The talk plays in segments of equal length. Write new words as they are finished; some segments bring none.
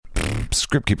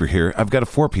Script Keeper here. I've got a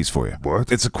 4-piece for you.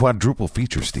 What? It's a quadruple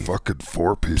feature, Steve. Fucking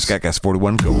 4-piece. SKATCAST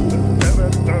 41, go.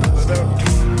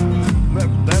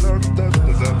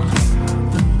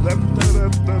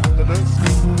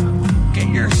 Get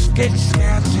your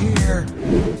SKATCAST here.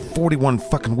 41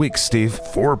 fucking weeks, Steve.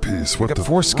 4-piece. What I got the?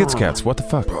 4 SKATCAST. What the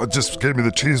fuck? Just gave me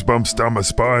the cheese bumps down my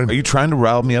spine. Are you trying to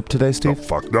rile me up today, Oh, Steve?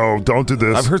 fuck. No, don't do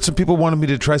this. I've heard some people wanted me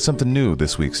to try something new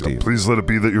this week, Steve. Please let it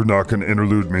be that you're not going to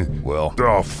interlude me. Well,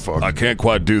 Oh, fuck. I can't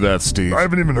quite do that, Steve. I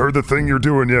haven't even heard the thing you're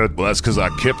doing yet. Well, that's because I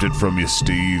kept it from you,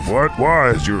 Steve. What?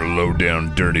 Why? Because you're a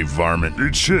low-down, dirty varmint.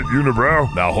 Eat shit,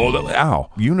 unibrow. Now hold up. Ow,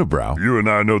 unibrow. You and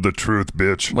I know the truth,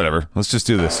 bitch. Whatever, let's just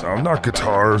do this. I'm not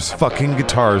guitars. Fucking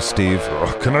guitars, Steve.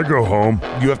 Can I go home?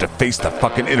 You have to face the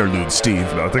fucking interlude, Steve.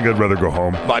 I think I'd rather go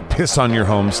home. I piss on your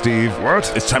home, Steve.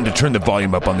 What? It's time to turn the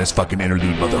volume up on this fucking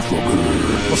interlude,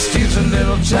 motherfucker. Well, Steve's a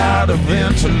little tired of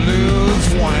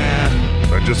interludes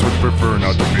when I just would prefer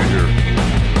not to be here.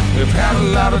 we've had a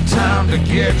lot of time to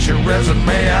get your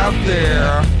resume out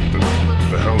there.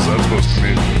 The hell's that supposed to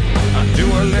mean? I do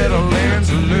a little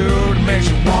interlude, makes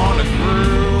you wanna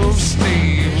groove,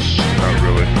 Steve. Not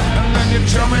really. And then you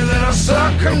tell me that I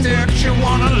suck and that you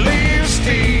wanna leave,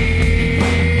 Steve.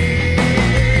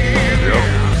 Yep.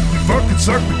 You fucking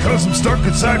suck because I'm stuck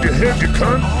inside your head, you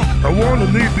cunt. I wanna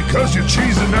leave because you're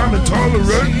cheese and I'm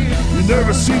intolerant. You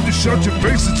never seem to shut your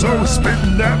face, it's always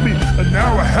spitting at me. And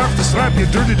now I have to slap your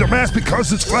dirty dumbass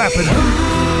because it's flapping.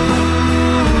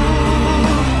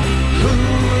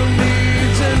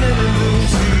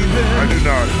 I do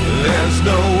not. There's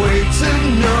no way to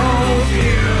know if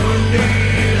you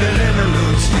need an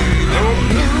interlude, Steve.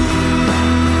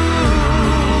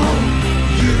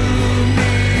 You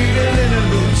need an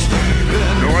interlude, Steve.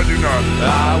 No, I do not.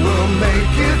 I will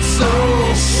make it so.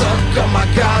 Suck on my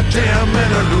goddamn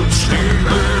interlude, Steve.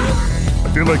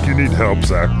 I feel like you need help,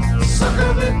 Zach.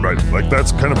 Right, like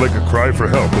that's kind of like a cry for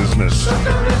help, isn't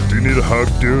it? Do you need a hug,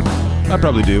 dude? I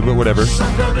probably do, but whatever.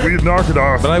 We'd knock it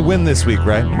off. But I win this week,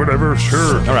 right? Whatever,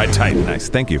 sure. All right, tight, nice.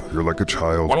 Thank you. You're like a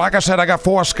child. Well, like I said, I got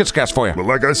 4 SKATCAST for you. But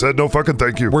like I said, no fucking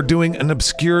thank you. We're doing an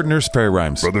obscure Nurse Fairy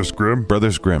Rhymes. Brothers Grimm?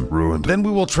 Brothers Grimm. Ruined. Then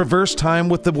we will traverse time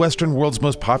with the Western world's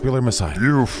most popular messiah.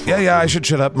 You Yeah, I should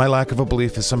shut up. My lack of a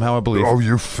belief is somehow a belief. Oh,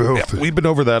 you filthy. We've been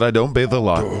over that. I don't bathe a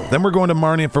lot. Then we're going to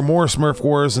Marnia for more Smurf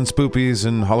Wars and Spoopies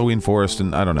and Halloween Forest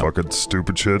and I don't know. Fucking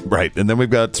stupid shit. Right, and then we've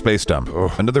got Space Dump.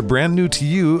 Another brand new to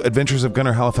you, Adventures of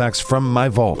Gunnar Halifax from my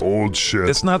vault. Old shit.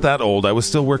 It's not that old. I was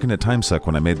still working at TimeSuck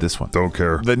when I made this one. Don't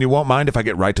care. Then you won't mind if I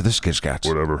get right to the SKATCAST.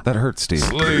 Whatever. That hurts, Steve.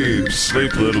 Sleep,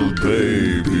 sleep, little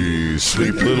baby.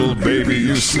 Sleep, little baby,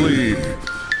 you sleep.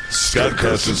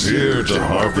 SKATCAST is here to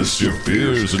harvest your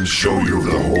fears and show you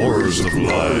the horrors of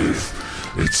life.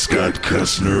 It's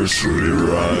SKATCAST Nursery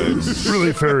Rhymes.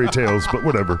 Really fairy tales, but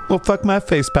whatever. Well, fuck my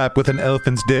face pipe with an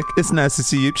elephant's dick. It's nice to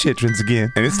see you chitrons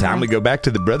again. And it's time we go back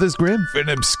to the Brothers Grimm for an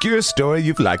obscure story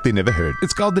you've likely never heard.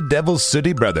 It's called The Devil's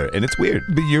Sooty Brother, and it's weird.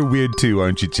 But you're weird too,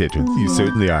 aren't you, chitrons? You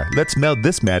certainly are. Let's meld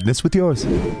this madness with yours.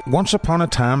 Once upon a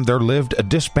time, there lived a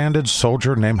disbanded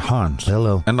soldier named Hans.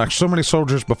 Hello. And like so many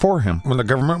soldiers before him, when the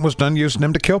government was done using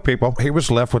him to kill people, he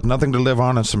was left with nothing to live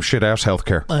on and some shit-ass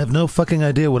healthcare. I have no fucking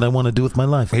idea what I want to do with my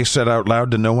life. He said out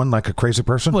loud to no one like a crazy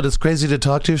person. What, it's crazy to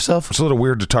talk to yourself? It's a little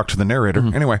weird to talk to the narrator.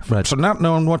 Anyway, Right. So not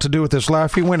knowing what to do with his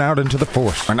life, he went out into the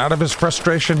forest. And out of his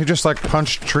frustration, he just like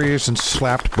punched trees and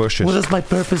slapped bushes. What is my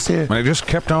purpose here? And he just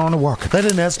kept on walking. I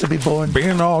didn't ask to be born.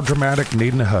 Being all dramatic,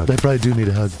 needing a hug. I probably do need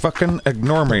a hug. Fucking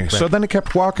ignore me. So then he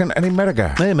kept walking and he met a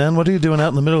guy. Hey man, what are you doing out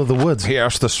in the middle of the woods? He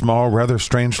asked the small, rather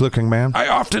strange-looking man. I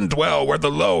often dwell where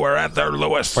the low are at their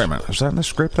lowest. Wait a minute, is that in the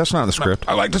script? That's not in the script.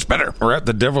 I like this better. Whereat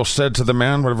the devil said to the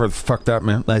man, whatever the fuck that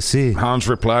meant. I see. Hans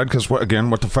replied, because what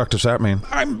the fuck does that mean?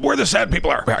 I'm where the sad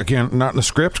people are. Again, not in the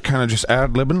script, kind of just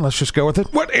ad-libbing. Let's just go with it.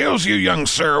 What ails you, young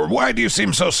sir? Why do you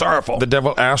seem so sorrowful? The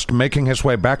devil asked, making his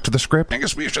way back to the script. I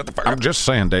guess we shut the fuck I'm up. just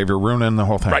saying, Dave, you're ruining the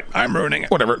whole thing. Right, I'm ruining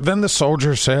it. Whatever. Then the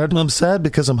soldier said, I'm sad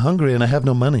because I'm hungry and I have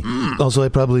no money. Also, I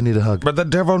probably need a hug. but the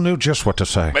devil knew just what to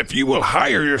say. If you will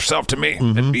hire yourself to me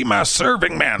and be my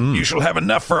serving man, you shall have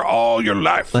enough for all your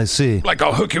life. I see. Like,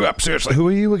 I'll hook you up, seriously. Who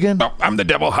are you again? Oh, I'm the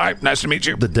devil. Hi, nice to meet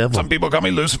you. The devil. Some people call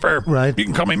me Lucifer. Right. You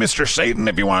can call me Mr. Satan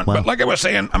if you want. Wow. But like I was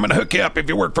saying, I'm going to hook you up if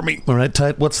you work for me. All right,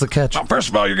 tight. What's the catch? Well, first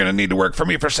of all, you're going to need to work for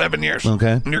me for 7 years.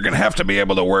 Okay. And you're going to have to be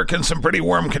able to work in some pretty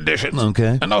warm conditions.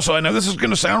 Okay. And also, I know this is going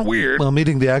to sound weird. Well,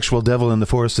 meeting the actual devil in the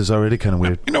forest is already kind of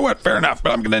weird. You know what? Fair enough.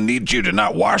 But I'm going to need you to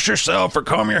not wash yourself or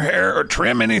comb your hair or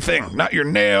trim anything. Not your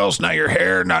nails, not your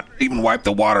hair, not even wipe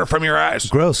the water from your eyes.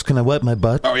 Gross. Can I wipe my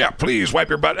butt? Oh, yeah. Please wipe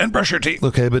your butt and brush your teeth.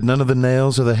 Okay, but none of the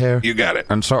nails or the hair? you got it.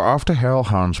 And so off to hell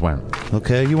Hans went.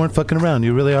 Okay, you weren't fucking around.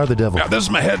 You really are the devil. Now, this is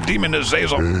my head demon,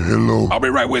 Azazel. Hello. I'll be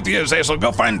right with you, Azazel.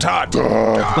 Go find Todd.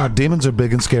 Demons are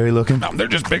big and scary looking. No, they're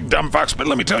just big dumb fucks, but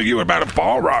let me tell you about a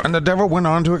Balrog. And the devil went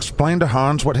on to explain to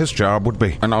Hans what his job would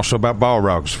be, and also about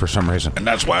Balrogs for some reason. And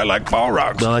that's why I like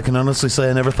Balrogs. Well, I can honestly say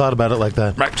I never thought about it like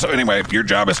that. Right, so anyway, your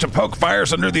job is to poke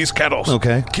fires under these kettles.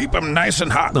 Okay. Keep them nice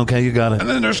and hot. Okay, you got it. And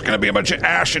then there's going to be a bunch of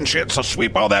ash and shit, so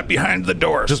sweep all that behind the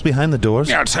doors. Just behind the doors?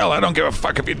 Yeah, it's hell. I don't give a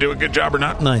fuck if you do a good job or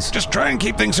not. Nice. Just try and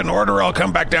keep things in order, or I'll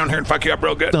come back down here and fuck you up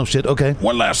real good. Oh, shit, okay.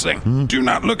 One last thing. Do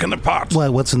not look in the pots. Why,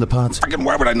 what's in the pots? Fucking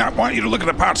why would I not want you to look at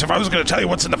the pots if I was going to tell you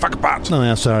what's in the fucking pots? Oh,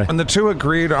 yeah, sorry. And the two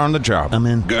agreed on the job. I'm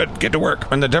in. Good. Get to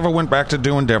work. And the devil went back to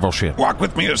doing devil shit. Walk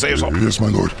with me, Azazel. Yes, my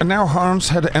lord. And now Hans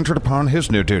had entered upon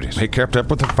his new duties. He kept up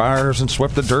with the fires and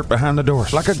swept the dirt behind the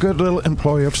doors, like a good little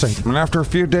employee of Satan. And after a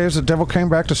few days, the devil came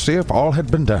back to see if all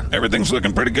had been done. Everything's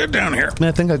looking pretty good down here.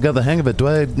 I think I got the hang of it. Do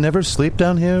I never sleep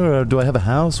down here, or do I have a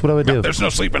house? What do I do? No, there's no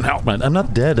sleep in hell. Right, I'm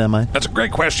not dead, am I? That's a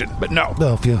great question, but no.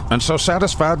 Oh, phew. And so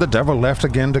satisfied, the devil left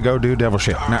again to go do devil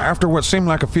shit. Now, after what seemed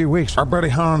like a few weeks, our buddy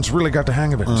Hans really got the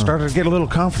hang of it and started to get a little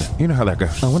confident. You know how that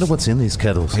goes. I wonder what's in these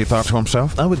kettles. He thought to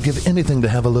himself. I would give anything to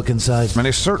have a look inside. And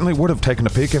he certainly would have taken a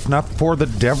peek if not for the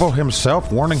devil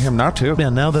himself warning him not to. Yeah,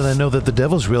 now that I know that the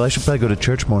devil's real, I should probably go to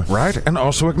church more. Right, and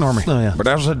also ignore me. Oh, yeah. But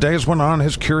as the days went on,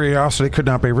 his curiosity could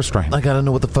not be restrained. I gotta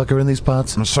know what the fuck are in these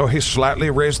pots. And so he slightly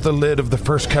raised the lid of the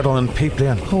first kettle and peeped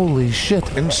in. Holy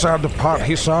shit. Inside the pot,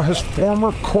 he saw his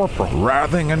former corporal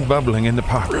writhing and bubbling in the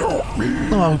pot.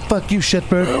 Oh, fuck you,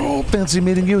 shitbird. Fancy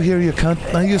meeting you here, you cunt.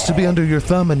 I used to be under your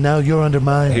thumb, and now you're under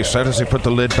mine. He said as he put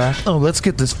the lid back. Oh, let's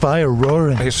get this fire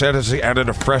roaring. He said as he added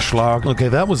a fresh log. Okay,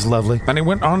 that was lovely. And he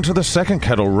went on to the second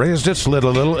kettle, raised its lid a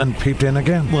little, and peeped in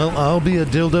again. Well, I'll be a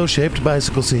dildo-shaped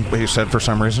bicycle seat. He said for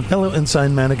some reason. Hello,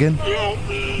 ensign man again.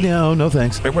 No, no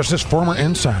thanks. It was his former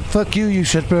ensign. Fuck you, you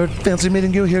shitbird. Fancy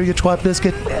meeting you here, you twat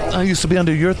biscuit. I used to be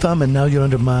under your thumb, and now you're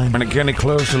under mine. And again he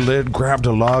closed the lid, grabbed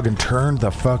a log, and turned the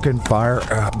fucking fire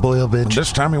up. Boil, bitch.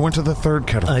 This time he went to the third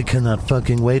kettle. I cannot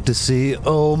fucking wait to see.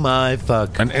 Oh my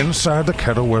fuck. And inside the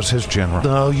kettle was his general.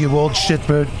 Oh, you old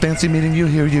shitbird. Fancy meeting you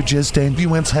here, you jizz stain. You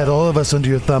once had all of us under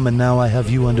your thumb, and now I have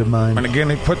you under mine. And again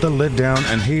he put the lid down,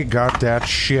 and he got that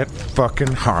shit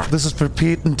fucking hot. This is for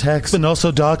Pete and Tex, and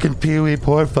also Doc and Pee-wee.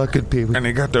 Poor fucking Pee-wee. And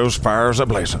he got those fires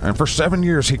ablazing. And for 7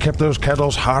 years he kept those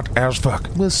kettles hot as fuck.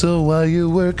 Whistle while you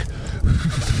work.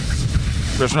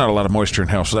 There's not a lot of moisture in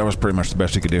hell, so that was pretty much the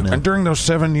best he could do. No. And during those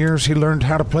 7 years, he learned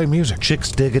how to play music.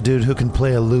 Chicks dig a dude who can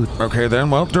play a lute. Okay, then,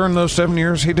 well, during those 7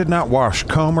 years, he did not wash,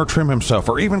 comb, or trim himself,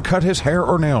 or even cut his hair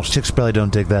or nails. Chicks probably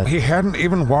don't dig that. He hadn't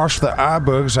even washed the eye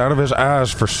bugs out of his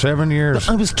eyes for 7 years.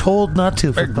 I was told not to.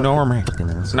 Ignore me.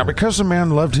 Now, because the man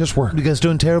loved his work, You guys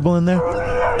doing terrible in there?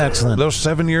 Excellent. those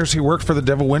 7 years he worked for the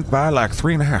devil went by like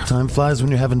 3.5. Time flies when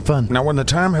you're having fun. Now, when the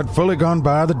time had fully gone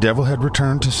by, the devil had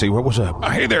returned to see what was up.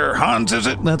 Hey there, Hans, is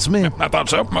it? That's me. I thought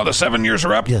so. Well, the 7 years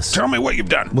are up. Yes. Tell me what you've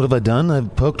done. What have I done?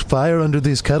 I've poked fire under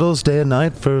these kettles day and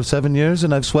night for 7 years,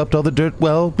 and I've swept all the dirt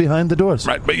well behind the doors.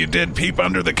 Right, but you did peep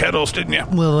under the kettles, didn't you?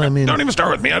 Well, I mean... Don't even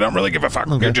start with me. I don't really give a fuck.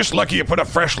 Okay. You're just lucky you put a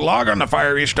fresh log on the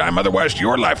fire each time. Otherwise,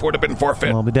 your life would have been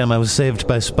forfeit. Well, be damn, I was saved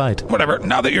by spite. Whatever.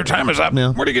 Now that your time is up, Yeah.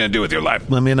 what are you going to do with your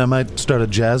life? I mean, I might start a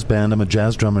jazz band. I'm a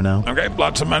jazz drummer now. Okay,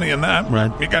 lots of money in that.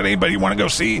 Right. You got anybody you want to go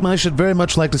see? I should very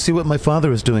much like to see what my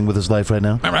father is doing with his life right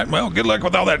now. All right, well, good luck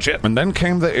with all that shit. And then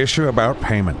came the issue about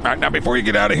payment. All right, now before you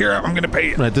get out of here, I'm going to pay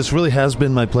you. Right, this really has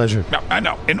been my pleasure. No, I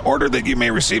know. In order that you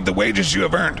may receive the wages you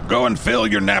have earned, go and fill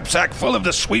your knapsack full of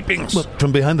the sweepings. What,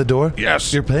 from behind the door?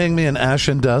 Yes. You're paying me in ash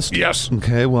and dust? Yes.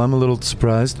 Okay, well, I'm a little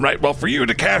surprised. Right, well, for you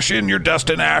to cash in your dust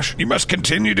and ash, you must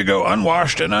continue to go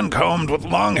unwashed and uncombed with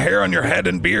long hair on your head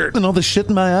and beard. And all the shit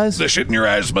in my eyes? The shit in your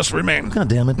eyes must remain. God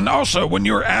damn it. And also, when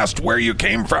you are asked where you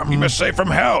came from, you must say from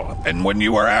hell. And when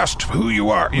you are asked who you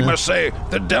are, you must say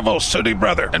the devil's sooty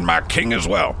brother and my king as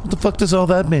well. What the fuck does all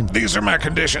that mean? These are my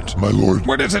conditions. My lord.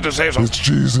 What is it, Azazel? It's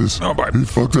Jesus. Oh, boy. He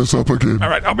fucked us up again. All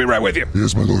right, I'll be right with you.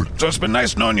 Yes, my lord. So it's been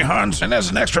nice knowing you, Hans. And as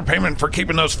an extra payment for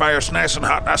keeping those fires nice and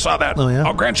hot, I saw that. Oh, yeah?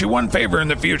 I'll grant you one favor in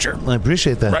the future. I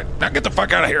appreciate that. Right, now get the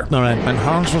fuck out of here. All right. And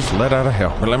Hans was let out of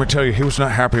hell. But let me tell you, he was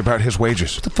not happy about his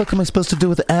wages. What the fuck am I supposed to do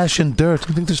with ash and dirt?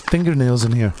 I think there's fingernails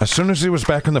in here. As soon as he was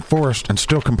back in the forest and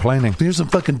still complaining, Here's some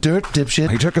fucking dirt, dipshit.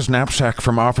 he took his knapsack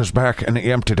from off his back and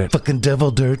he emptied it. Fucking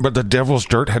devil dirt. But the devil's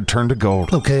dirt had turned to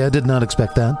gold. Okay, I did not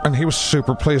expect that. And he was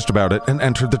super pleased about it and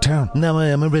entered the town. Now I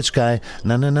am a rich guy.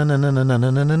 Na na na na na na na na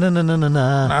na na na na na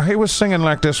na. Now, he was singing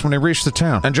like this when he reached the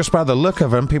town. And just by the look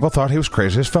of him, people thought he was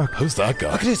crazy as fuck. Who's that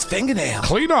guy? Look at his fingernails.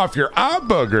 Clean off your eye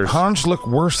boogers. Hans looked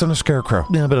worse than a scarecrow.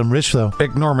 Yeah, but I'm rich though.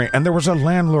 Ignore me. And there was a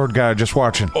landlord guy just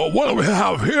watching. Oh, what do we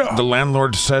have here? The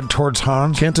landlord said towards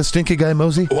Hans. Can't a stinky guy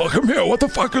mosey? Well, come here. What the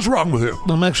fuck is wrong with you?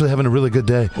 I'm actually having a really good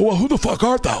day. Well, who the fuck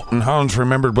art thou? And Hans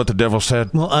remembered what the devil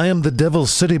said. Well, I am the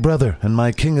devil's city brother, and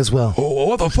my king as well. Oh,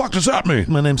 what the fuck does that mean?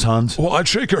 My name's Hans. Well, I'd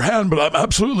shake your hand, but I'm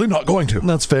absolutely not going to.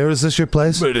 That's fair. Is this your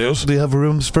place? It is. Do you have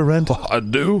rooms for rent? I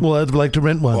do. Well, I'd like to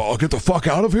rent one. Well, I'll get the fuck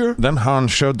out of here. Then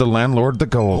Hans showed the landlord the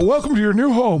gold. Welcome to your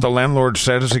new home. The landlord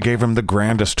said as he gave him the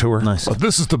grandest tour. Nice.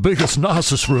 This is the biggest,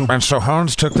 nicest room. And so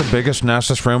Hans took the biggest,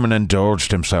 nicest room and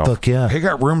indulged himself. Fuck yeah. He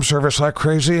got room service like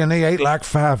crazy, and he ate like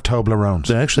 5 Toblerones.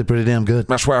 They're actually pretty damn good.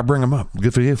 That's why I bring him up.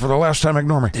 Good for you. For the last time,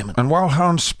 ignore me. Damn it. And while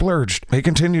Hans splurged, he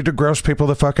continued to gross people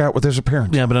the fuck out with his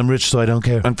appearance. Yeah, but I'm rich, so I don't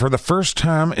care. And for the first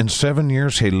time in 7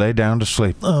 years, he lay down to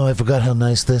sleep. Oh, I forgot how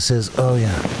nice this is. Oh,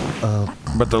 yeah.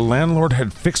 But the landlord had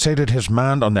fixated his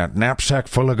mind on that knapsack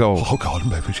full of gold. Oh, God,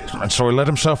 baby Jesus. And so he let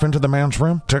himself into the man's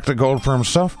room, took the gold for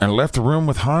himself, and left the room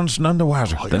with Hans none the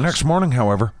wiser. The next morning,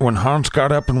 however, when Hans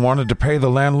got up and wanted to pay the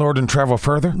landlord and travel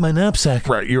further... My knapsack.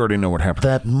 Right, you already know what happened.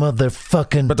 That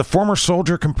motherfucking... But the former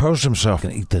soldier composed himself.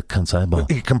 Gonna eat the cunt's eyeball.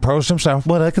 He composed himself.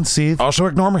 What, I conceive? Also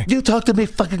ignore me. You talk to me,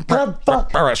 fucking crap,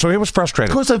 fuck. All right, so he was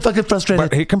frustrated. Of course I'm fucking frustrated.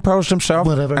 But he composed himself.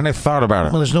 Whatever. And he thought about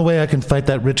it. Well, there's no way I can fight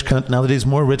that rich cunt now that he's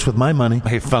more rich with my money.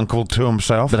 He funkled to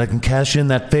himself. But I can cash in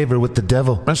that favor with the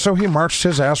devil. And so he marched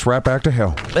his ass right back to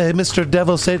hell. Hey, Mr.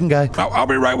 Devil Satan guy. I'll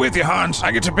be right with you, Hans.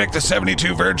 I get to pick the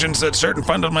 72 virgins that certain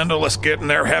fundamentalists get in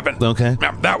their heaven. Okay.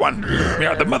 Yeah, that one.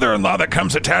 Yeah, the mother-in-law that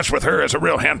comes attached with her is a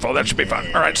real handful. That should be fun.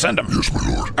 All right, send them. Yes,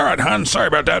 my lord. All right, Hans, sorry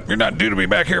about that. You're not due to be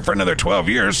back here for another 12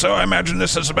 years, so I imagine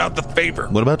this is about the favor.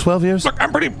 What about 12 years? Look,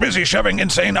 I'm pretty busy shoving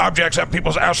insane objects up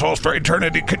people's assholes for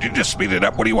eternity. Could you just speed it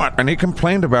up? What do you want? And he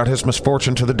complained about his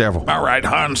misfortune to the devil. All right,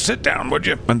 Hans, sit down, would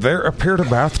you? And there appeared a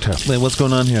bathtub. Wait, what's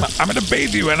going on here? I'm gonna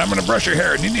bathe you and I'm gonna brush your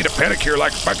hair, and you need a pedicure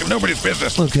like fucking nobody's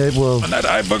business. Okay, well... And that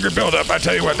eye booger buildup, I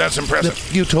tell you what, that's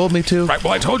impressive. You told me to. Right,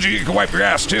 well, I told you could wipe your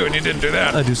ass too, and you didn't do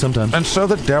that. I do sometimes. And so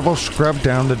the devil scrubbed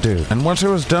down the dude. And once he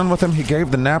was done with him, he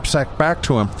gave the knapsack back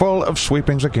to him, full of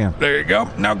sweepings again. There you go.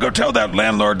 Now go tell that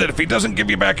landlord that if he doesn't give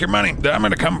you back your money, that I'm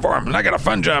gonna come for him. And I got a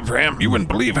fun job for him. You wouldn't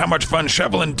believe how much fun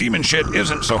shoveling demon shit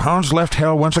isn't. So Hans left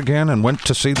hell once again and went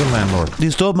to see the landlord.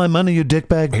 You stole my money, you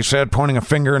dickbag. He said, pointing a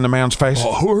finger in the man's face.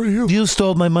 Oh, who are you? You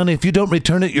stole my money. If you don't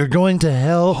return it, you're going to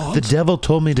hell. Hans? The devil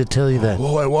told me to tell you that.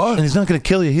 Oh, wait, what? And he's not going to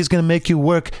kill you. He's going to make you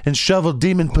work and shovel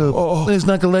demon poop. Oh. And he's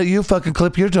not going to let you fucking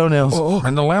clip your toenails. Oh.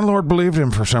 And the landlord believed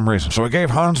him for some reason. So he gave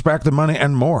Hans back the money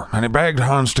and more. And he begged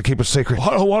Hans to keep it secret.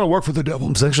 I don't want to work for the devil.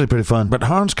 It's actually pretty fun. But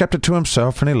Hans kept it to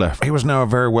himself and he left. He was now a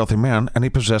very wealthy man and he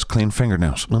possessed clean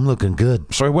fingernails. I'm looking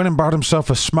good. So he went and bought himself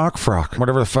a smock frock,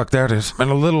 whatever the fuck that is,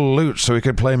 and a little lute so he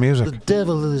could play music. The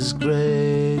devil is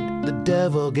great. The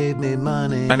devil gave me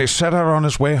money. And he set out on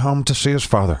his way home to see his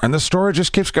father. And the story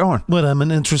just keeps going. What, I'm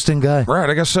an interesting guy. Right,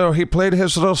 I guess so. He played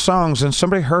his little songs and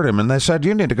somebody heard him and they said,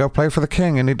 you need to go play for the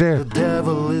king, and he The did.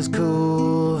 devil is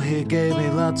cool. He gave me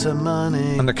lots of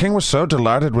money. And the king was so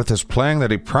delighted with his playing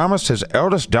that he promised his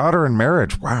eldest daughter in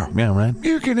marriage. Wow. Yeah, right?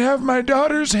 You can have my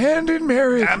daughter's hand in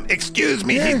marriage. Excuse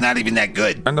me, he's not even that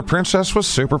good. And the princess was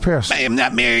super pissed. I am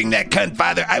not marrying that cunt,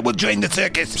 father. I will join the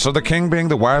circus. So the king, being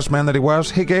the wise man that he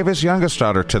was, he gave his youngest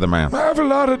daughter to the man. I have a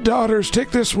lot of daughters.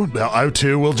 Take this one. Now, I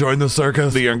too will join the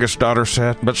circus. The youngest daughter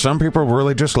said, but some people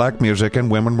really just like music and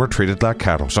women were treated like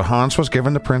cattle. So Hans was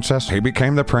given the princess, he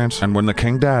became the prince, and when the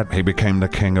king died, he became the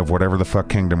king of whatever the fuck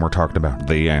kingdom we're talking about.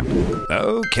 The end.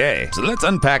 Okay, so let's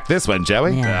unpack this one, shall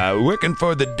we? Working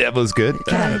for the devil's good.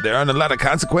 There aren't a lot of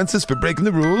consequences for breaking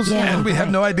the rules, and we have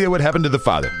no idea what happened to the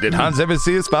father. Did Hans ever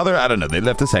see his father? I don't know. They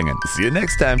left us hanging. See you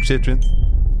next time, children.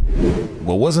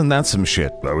 Well, wasn't that some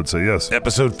shit? I would say yes.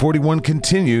 Episode 41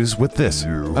 continues with this.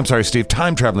 I'm sorry, Steve.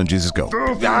 Time traveling Jesus, go.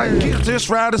 Get this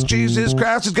right as Jesus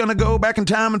Christ is gonna go back in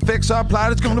time and fix our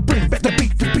plight. It's gonna bring back the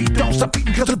beat don't stop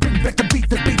beating, cause it bring back the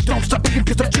beat don't stop beating,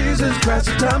 cause Jesus Christ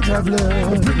is time traveler.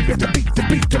 Bring back the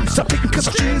beat don't stop beating, cause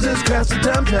Jesus Christ is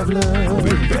time traveler.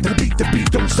 Bring back the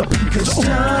beat don't stop beating, cause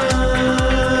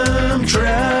time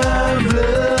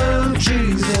traveler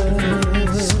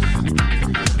Jesus.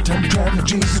 Time traveler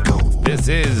Jesus, go. This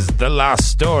is the Lost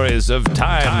Stories of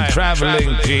Time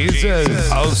Traveling Jesus,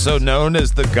 also known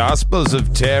as the Gospels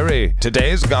of Terry.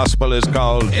 Today's gospel is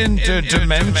called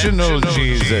Interdimensional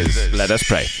Jesus. Let us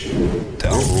pray.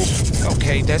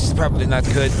 Okay, that's probably not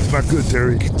good. It's not good,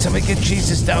 Terry. Can somebody get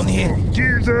Jesus down here?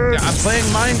 Jesus! I'm playing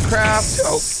Minecraft.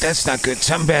 Oh, that's not good.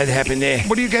 Something bad happened there.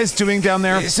 What are you guys doing down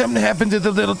there? Something happened to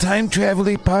the little time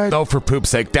travel-y part. Oh, for poop's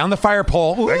sake, down the fire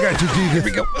pole. I got you, Jesus. Here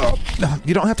we go. Oh,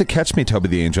 You don't have to catch me, Toby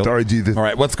the Angel. Sorry, Jesus. All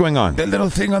right, what's going on? The little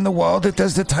thing on the wall that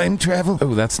does the time travel.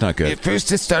 Oh, that's not good. At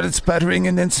first it started sputtering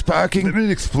and then sparking. Then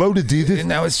it exploded, Jesus. And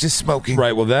now it's just smoking.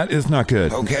 Right, well, that is not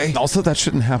good. Okay. Also, that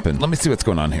shouldn't happen. Let me see what's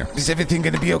going on here. Is everything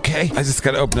gonna be okay? I just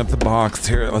gotta open up the box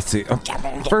here. Let's see. Oh,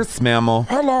 first mammal.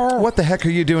 Hello. What the heck are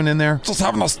you doing in there? Just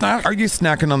having a snack. Are you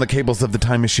snacking on the cables of the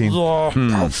time machine? Oh,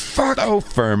 fuck. Oh,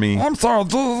 Fermi. I'm sorry,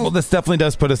 dude. Well, this definitely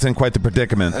does put us in quite the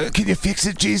predicament. Can you fix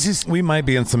it, Jesus? We might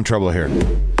be in some trouble here.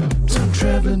 Time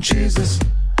traveling Jesus.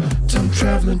 Time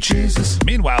traveling Jesus.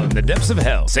 Meanwhile, in the depths of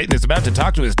hell, Satan is about to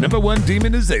talk to his number one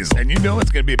demon, Azazel. And you know it's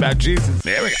going to be about Jesus.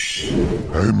 There we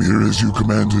go. I am here as you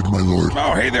commanded, my lord.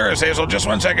 Oh, hey there, Azazel. Just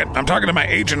 1 second. I'm talking to my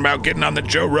agent about getting on the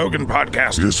Joe Rogan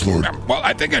podcast. Yes, Lord. Well,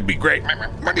 I think I'd be great.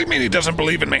 What do you mean he doesn't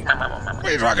believe in me? What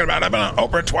are you talking about? I've been on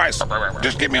Oprah twice.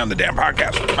 Just get me on the damn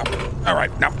podcast. All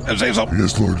right, now, Azazel.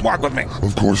 Yes, Lord. Walk with me.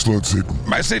 Of course, Lord Satan.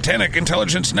 My satanic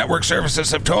intelligence network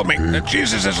services have told me that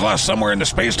Jesus is lost somewhere in the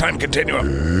space-time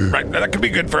continuum. Right, now that could be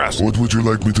good for us. What would you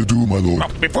like me to do, my lord? Now,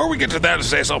 before we get to that,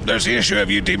 Azazel, there's the issue of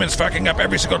you demons fucking up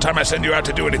every single time I send you out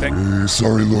to do anything.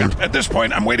 Sorry, Lord. At this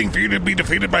point, I'm waiting for you to be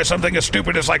defeated by something as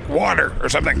stupid as, like, water or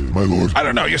something. My lord. I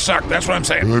don't know, you suck, that's what I'm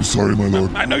saying. I'm sorry, my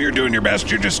lord. I know you're doing your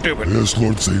best, you're just stupid. Yes,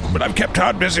 Lord Satan. But I've kept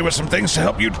Todd busy with some things to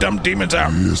help you dumb demons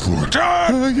out. Yes, Lord.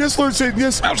 Todd! Yes, Lord Satan,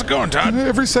 yes. How's it going, Todd?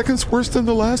 Every second's worse than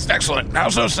the last. Excellent.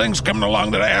 How's those things coming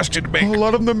along that I asked you to make? A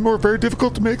lot of them were very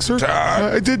difficult to make, sir.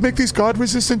 Todd. I did make these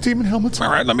God-resistant demon helmets. All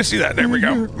right, let me see that. There we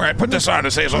go. All right, put this on,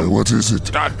 Azazel. What is it?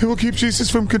 Todd. It will keep Jesus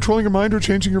from controlling your mind or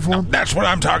changing your form. That's what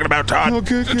I'm talking about, Todd. Oh,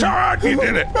 good, good. Todd, you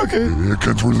did it. Okay. I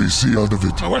can't really see out of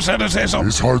it. What's that, Azazel?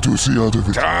 It's hard to see out of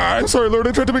it. Todd. Sorry, Lord,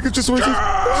 I tried to make it just the way it is.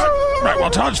 Right,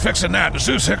 well, Todd's fixing that.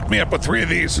 Zeus hooked me up with 3 of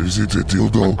these. Is it a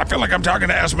dildo? I feel like I'm talking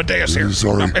to Asmodeus here.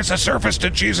 Sorry. No, it's a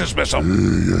surface-to-Jesus missile.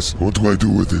 Yes. What do I do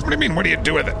with it? What do you mean, what do you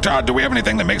do with it? Todd, do we have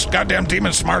anything that makes goddamn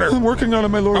demons smarter? I'm working on it,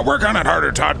 my Lord. I'll work on it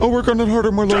harder, Todd. I'll work on it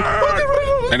harder, my Lord.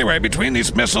 Anyway, between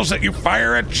these missiles that you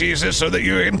fire at Jesus so that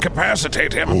you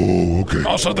incapacitate him, Oh, okay.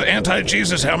 also the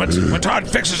anti-Jesus helmets, when Todd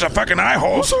fixes a fucking eye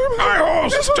holes,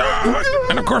 Todd,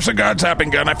 and of course a God-tapping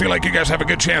gun, I feel like you guys have a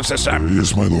good chance this time.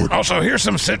 Yes, my lord. Also, here's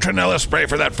some citronella spray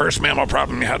for that first mammal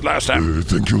problem you had last time.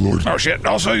 Thank you, Lord. Oh shit,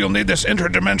 also you'll need this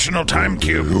interdimensional time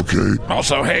cube. Okay.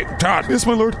 Also, hey, Todd. Yes,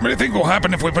 my Lord. What do you think will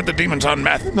happen if we put the demons on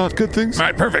meth? Not good things. All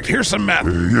right, perfect. Here's some meth.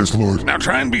 Yes, Lord. Now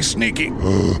try and be sneaky.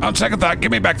 On second thought,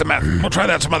 give me back the meth. We'll try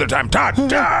that some other time. Todd!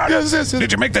 Yes.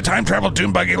 Did you make the time travel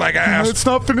doom buggy like I asked? It's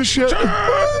not finished yet.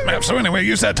 So anyway,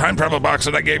 use that time travel box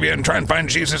that I gave you and try and find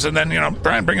Jesus and then,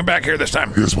 try and bring him back here this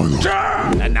time. Yes, my lord.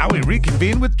 And now we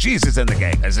reconvene with Jesus and the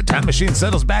gang as the time machine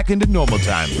settles back into normal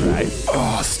time, right?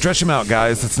 Oh, stretch him out,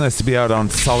 guys. It's nice to be out on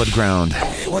solid ground.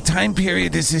 What time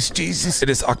period is this, Jesus? It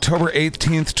is October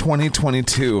 18th,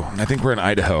 2022. I think we're in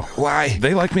Idaho. Why?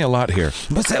 They like me a lot here.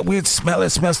 What's that weird smell? It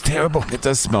smells terrible. It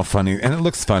does smell funny, and it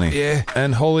looks funny. Yeah.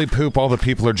 And holy poop, all the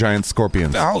people are giant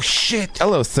scorpions. Oh, shit.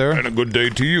 Hello, sir. And a good day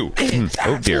to you.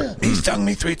 Oh, dear. He stung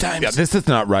me 3 times. Yeah, this is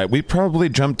not right. We probably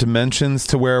jumped dimensions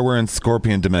to where we're in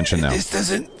scorpion dimension now. This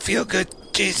doesn't feel good,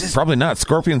 Jesus. Probably not.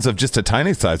 Scorpions of just a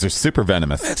tiny size are super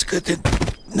venomous. That's good then.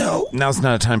 No. Now's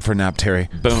not a time for a nap, Terry.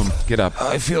 Boom. Get up.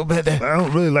 I feel better. I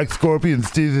don't really like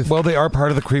scorpions, Jesus. Well, they are part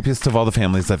of the creepiest of all the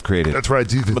families I've created. That's right,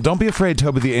 Jesus. But don't be afraid,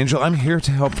 Toby the Angel. I'm here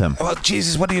to help them. Well,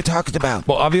 Jesus, what are you talking about?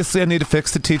 Well, obviously, I need to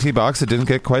fix the TT box. It didn't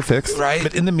get quite fixed. Right.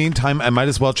 But in the meantime, I might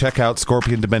as well check out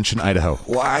Scorpion Dimension Idaho.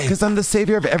 Why? Because I'm the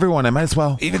savior of everyone. I might as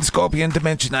well. Even Scorpion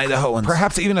Dimension Idahoans.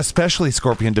 Perhaps even especially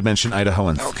Scorpion Dimension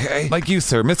Idahoans. Okay. Like you,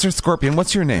 sir. Mr. Scorpion,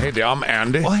 what's your name? Hey, there, I'm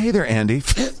Andy. Well, hey there, Andy.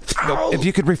 Ow. If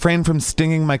you could refrain from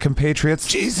stinging my compatriots.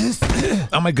 Jesus.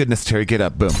 Oh, my goodness, Terry, get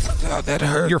up. Boom. Oh, that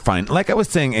hurt. You're fine. Like I was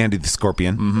saying, Andy the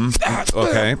Scorpion.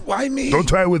 Okay. Why me? Don't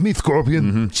try it with me,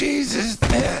 Scorpion. Jesus.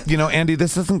 You know, Andy,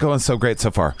 this isn't going so great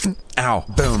so far. Ow.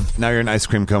 Boom. Now you're an ice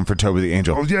cream cone for Toby the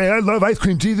Angel. Oh, yeah, I love ice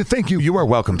cream, Jesus. Thank you. You are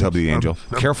welcome, Toby the Angel.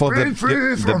 Careful of brain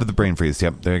freeze. the brain freeze.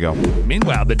 Yep, there you go.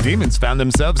 Meanwhile, the demons found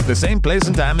themselves in the same place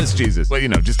and time as Jesus. Well,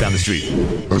 just down the street.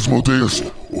 Asmodeus.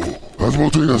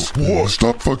 Asmodeus. What?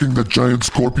 Stop fucking that giant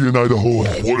scorpion, Idaho.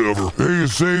 Whatever. Hey,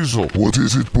 Azazel. What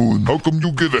is it, Boone? How come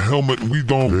you get a helmet and we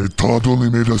don't? Todd only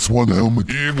made us one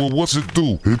helmet. Yeah, well, what's it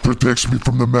do? It protects me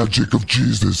from the magic of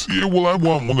Jesus. Yeah, well, I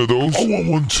want one of those. I want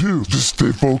one too. Just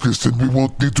stay focused and we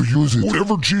won't need to use it.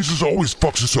 Whatever, Jesus always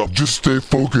fucks us up. Just stay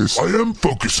focused. I am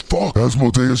focused, fuck.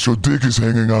 Asmodeus, your dick is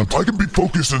hanging out. I can be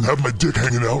focused and have my dick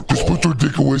hanging out. Just put your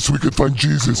dick away so we can find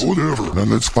Jesus. Whatever. Now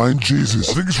let's find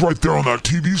Jesus. I think it's right there on that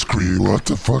TV screen. Hey, what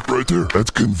the fuck? Right there.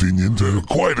 That's convenient.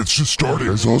 Quiet, it's just starting.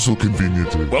 That's also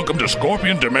convenient. Welcome to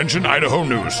Scorpion Dimension, Idaho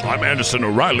News. I'm Anderson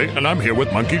O'Reilly, and I'm here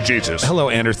with Monkey Jesus. Hello,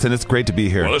 Anderson. It's great to be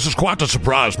here. Well, this is quite a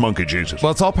surprise, Monkey Jesus.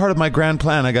 Well, it's all part of my grand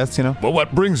plan, I guess, you know. Well,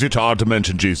 what brings you to our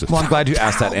dimension, Jesus? Well, I'm glad you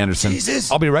asked that, Anderson. Jesus.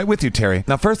 I'll be right with you, Terry.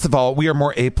 Now, first of all, we are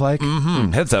more ape-like.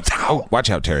 Heads up. Oh, watch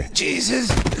out, Terry.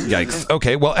 Jesus. Yikes.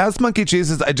 Okay, well, as Monkey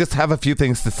Jesus, I just have a few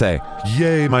things to say.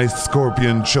 Yay, my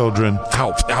scorpion children.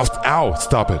 Ow, ow, ow.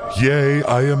 Stop it. Yea,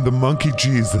 I am the monkey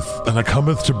Jesus, and I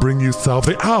cometh to bring you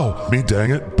salvation. Ow! Me dang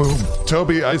it. Boom.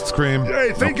 Toby, ice cream.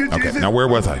 Yay, thank you, Okay, Jesus. now where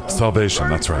was I? Salvation,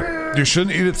 that's right. You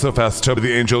shouldn't eat it so fast, Toby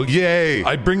the angel. Yay!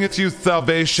 I bringeth you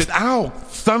salvation. Ow!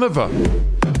 Son of a...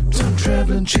 Time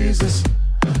traveling Jesus.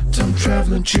 Time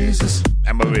traveling Jesus.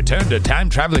 And we'll return to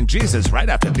Time Traveling Jesus right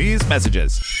after these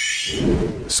messages.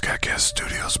 SKATCAST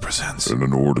Studios presents. In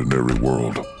an ordinary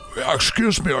world,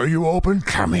 Excuse me, are you open?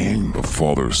 Come in. a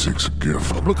father seeks a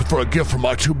gift. I'm looking for a gift for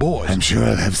my two boys. I'm sure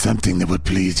I'll have something that would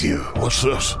please you. What's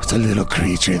this? It's a little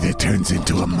creature that turns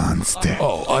into a monster.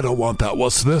 Oh, I don't want that.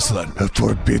 What's this then? A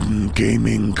forbidden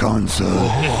gaming console.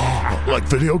 Like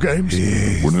video games?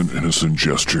 When an innocent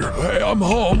gesture Hey, I'm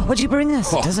home. What'd you bring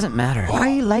us? It doesn't matter. Why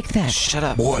are you like that? Shut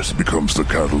up. Boys becomes the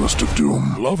catalyst of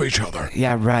doom. love each other.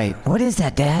 Yeah, right. What is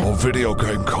that, Dad? A video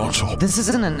game console. This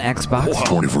isn't an Xbox.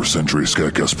 21st Century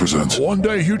SKATCAST presents. One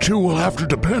day you two will have to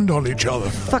depend on each other.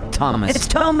 Fuck Thomas. It's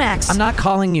Tomax. I'm not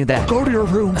calling you that. Go to your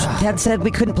rooms. Dad said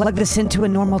we couldn't plug this into a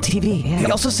normal TV. He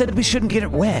also said we shouldn't get it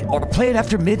wet or play it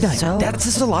after midnight. So? That's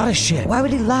just a lot of shit. Why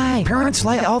would he lie? Parents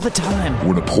lie all the time.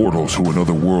 When a portal to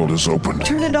another world is opened,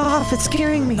 Turn it off. It's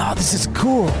scaring me. Oh, this is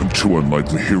cool. and two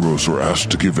unlikely heroes are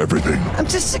asked to give everything. I'm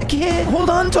just a kid.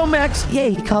 Hold on, Tomax.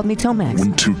 Yay, he called me Tomax.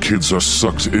 When two kids are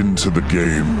sucked into the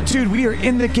game, Dude, we are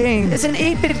in the game. It's an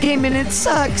 8-bit game and it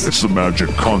sucks. it's the Magic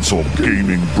Console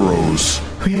Gaming Bros.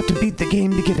 We have to beat the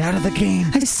game to get out of the game.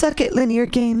 I suck at linear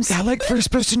games. I like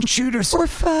first-person shooters. We're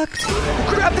fucked.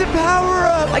 Grab the power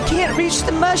up. I can't reach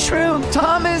the mushroom.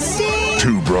 Thomas.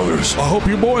 Two brothers. I hope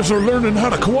you boys are learning how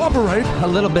to cooperate. A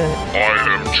little bit.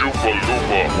 I am Chupa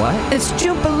Lupa. What? It's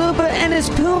Joompa Loompa and his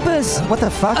Poopas. What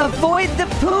the fuck? Avoid the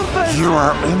Poopas. You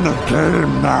are in the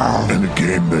game now. In a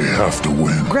game they have to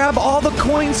win. Grab all the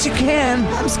coins you can.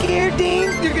 I'm scared,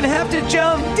 Dean. You're gonna have to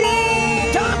jump.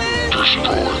 Dean! Thomas!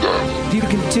 Destroy them. You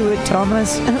can do it,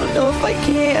 Thomas. I don't know if I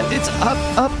can. It's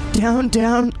up,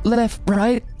 down, left,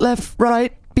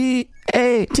 right,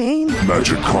 B-A. Dean?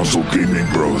 Magic Console Gaming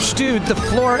Bros. Dude, the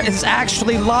floor is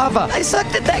actually lava. I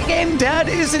sucked at that game. Dad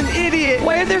is an idiot.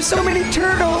 Why are there so many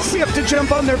turtles? We have to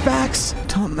jump on their backs.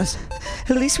 Thomas,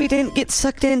 at least we didn't get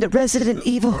sucked into Resident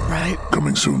Evil. Right.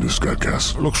 Coming soon to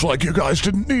SKATCAST. Looks like you guys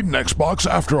didn't need an Xbox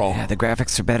after all. Yeah, the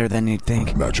graphics are better than you'd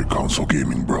think. Magic Console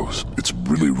Gaming Bros. It's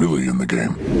really in the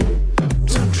game.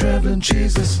 Time traveling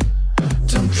Jesus.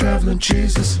 Time traveling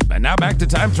Jesus. And now back to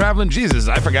Time Traveling Jesus.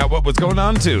 I forgot what was going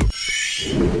on, too.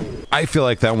 I feel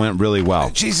like that went really well.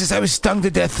 Jesus, I was stung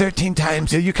to death 13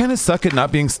 times. Yeah, you kind of suck at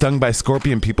not being stung by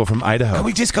scorpion people from Idaho. Can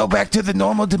we just go back to the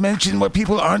normal dimension where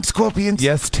people aren't scorpions?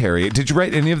 Yes, Terry. Did you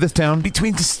write any of this down?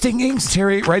 Between the stingings?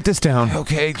 Terry, write this down.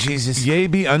 Okay, Jesus. Yea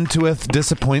be untoeth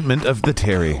disappointment of the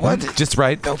Terry. What? Just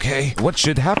write. Okay. What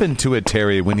should happen to a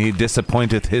Terry when he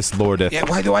disappointeth his lordeth? Yeah,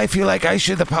 why do I feel like I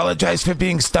should apologize for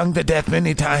being stung to death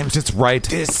many times? Just write.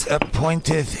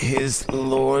 Disappointeth his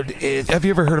lord is... Have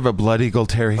you ever heard of a blood eagle,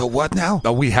 Terry? A what now?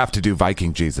 Oh, we have to do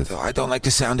Viking Jesus. Oh, I don't like the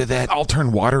sound of that. I'll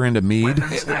turn water into mead.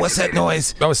 What's that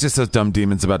noise? Oh, it's just those dumb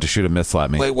demons about to shoot a missile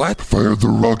at me. Wait, what? Fire the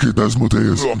rocket,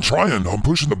 Asmodeus. I'm trying. I'm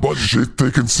pushing the button. Shit,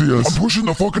 they can see us. I'm pushing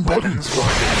the fucking buttons. There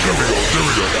we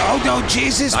go. Oh, no,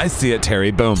 Jesus. I see it, Terry.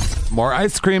 Boom. More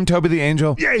ice cream, Toby the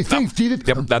Angel. Yay, thanks, Jesus.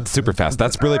 Yep, that's super fast.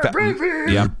 That's really fast.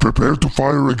 Yeah. Prepare to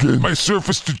fire again. My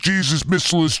surface to Jesus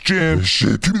missile is jammed.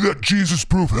 Shit, give me that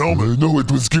Jesus-proof helmet. No,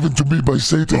 it was given to me by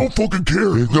Satan. I don't fucking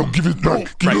care. No, give it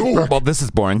back. Give it back. Well, this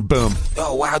is boring. Boom.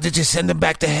 Oh, wow, did you send him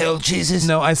back to hell, Jesus?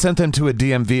 No, I sent them to a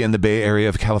DMV in the Bay Area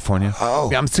of California. Oh.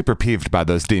 Yeah, I'm super peeved by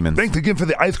those demons. Thanks again for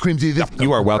the ice cream, Jesus.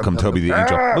 You are welcome, Toby the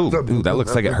Angel. Ooh, that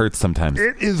looks like it hurts sometimes.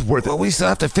 It is worth it. Well, we still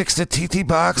have to fix the TT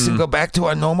box and go back to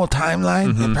our normal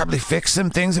timeline and probably fix some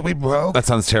things that we broke. That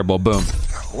sounds terrible. Boom.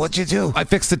 What'd you do? I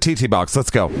fixed the TT box. Let's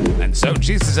go. And so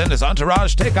Jesus and his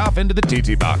entourage take off into the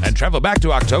TT box and travel back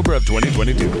to October of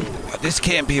 2022. This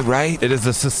can't be right. It is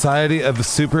a society of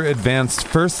super advanced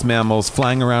first mammals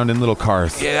flying around in little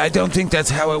cars. Yeah, I don't think that's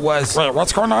how it was. Wait,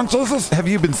 what's going on, Jesus? Have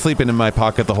you been sleeping in my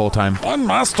pocket the whole time? I'm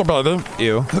masturbating.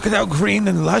 Ew. Look at how green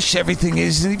and lush everything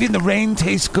is. Even the rain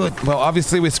tastes good. Well,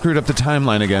 obviously we screwed up the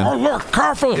timeline again. Oh, look,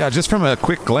 coffee. Yeah, just from a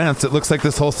quick glance, it looks like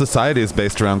this whole society is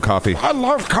based around coffee. I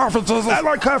love coffee, Jesus. I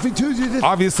like coffee too.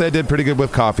 Obviously, I did pretty good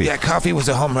with coffee. Yeah, coffee was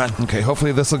a home run. Okay,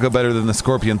 hopefully this will go better than the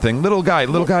scorpion thing. Little guy.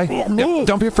 Yep,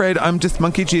 don't be afraid. I'm just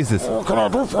Monkey Jesus. What can I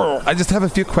do for you? I just have a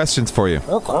few questions for you.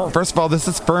 Okay. First of all, this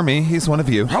is Fermi. He's one of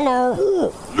you.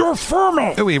 Hello. You're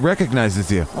Fermi. Oh, he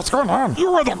recognizes you. What's going on?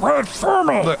 You are the great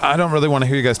Fermi. Look, I don't really want to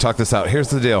hear you guys talk this out. Here's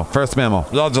the deal. First mammal.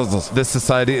 This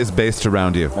society is based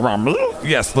around you. Around me?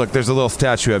 Yes, look, there's a little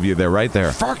statue of you there, right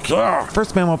there. Fuck yeah.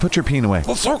 First mammal, put your peen away.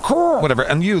 That's so cool. Whatever.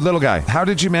 And you, little guy, how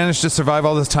did you manage to survive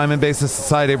all this time and base a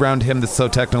society around him that's so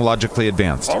technologically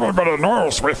advanced? Everybody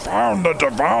knows we found a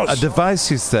device. A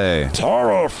device, you say?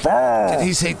 Terry-Fo. Did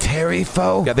he say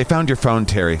Terry-Fo? Yeah, they found your phone,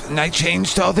 Terry. And I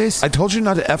changed all this? I told you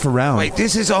not to F around. Wait,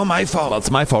 this is all my fault. Well,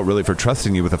 it's my fault, really, for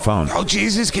trusting you with a phone. Oh,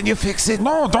 Jesus, can you fix it?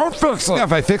 No, don't fix it. Yeah,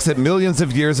 if I fix it, millions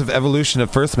of years of evolution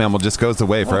of first mammal just goes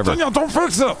away forever. Daniel, don't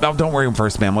fix it. No, don't worry,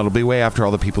 first mammal. It'll be way after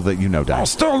all the people that you know die. Oh,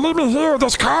 still, leave me here.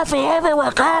 There's coffee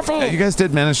everywhere. Coffee. Yeah, you guys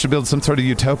did manage to build some sort of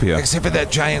utopia. Except for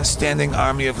that giant standing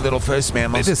army of little first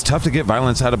mammals. It is tough to get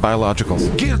violence out of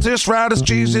biologicals. Get this right as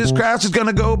Jesus Christ is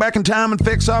gonna go back in time and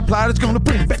fix our plight. It's gonna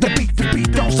bring back the beat.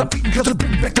 Don't stop beating, cause it'll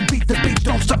bring back the beat.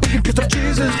 Don't stop beating, cause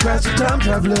Jesus Christ is time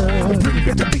traveler. Bring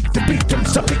back the beat. Don't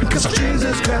stop beating, cause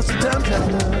Jesus Christ is time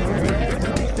traveler.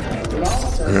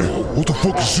 Hey, what the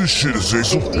fuck is this shit,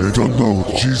 Azazel? I don't know.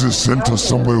 Jesus sent us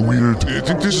somewhere weird. I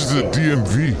think this is the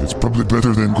DMV. It's probably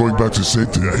better than going back to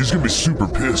Satan. Yeah, he's gonna be super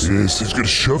pissed. Yes. He's gonna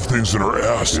shove things in our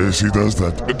ass. Yes, he does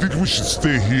that. I think we should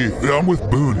stay here. Yeah, I'm with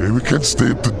Boone. Hey, we can't stay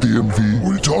at the DMV.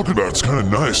 What are you talking about? It's kind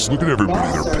of nice. Look at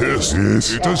everybody. They're pissed.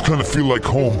 Yes. It does kind of feel like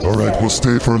home. All right, we'll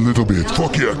stay for a little bit.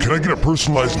 Fuck yeah. Can I get a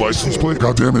personalized license plate?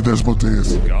 God damn it,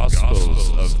 Desmodeus.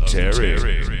 Gospels of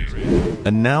Terry.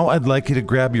 And now I'd like you to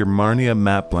grab your Marnia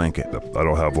map blanket. I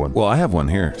don't have one. Well, I have one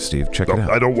here, Steve. Check it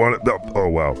out. I don't want it. No. Oh,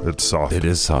 wow. It's soft. It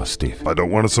is soft, Steve. I don't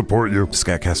want to support you.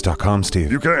 SKATCAST.com,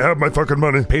 Steve. You can't have my fucking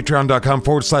money.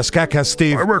 Patreon.com/SKATCAST,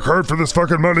 Steve. I work hard for this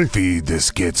fucking money. Feed the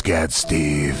skitscat,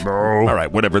 Steve. No. All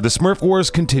right, whatever. The Smurf Wars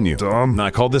continue. Dumb. And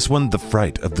I call this one The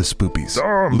Fright of the Spoopies.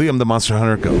 Dumb. Liam the Monster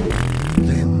Hunter, go.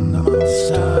 Liam the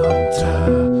Monster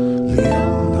Hunter.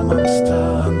 Liam the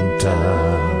Monster Hunter.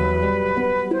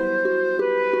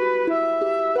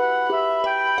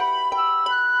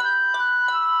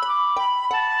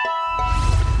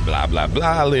 Blah, blah,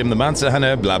 blah, Liam the Monster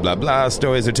Hunter, blah, blah, blah,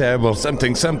 stories are terrible,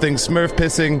 something, Smurf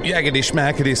pissing, yakety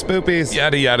schmackety spoopies,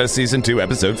 yada yada, season 2,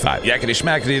 episode 5. Yakety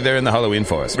schmackety, they're in the Halloween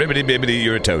forest. Ribbity bibbity,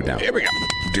 you're a toad now. Here we go.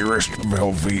 Dearest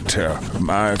Velveeta,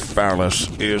 my phallus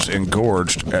is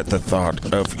engorged at the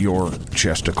thought of your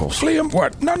chesticles. Liam,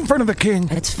 what? Not in front of the king.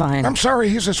 It's fine. I'm sorry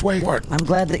he's this way. What? I'm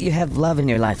glad that you have love in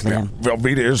your life, Liam.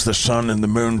 Velveeta is the sun and the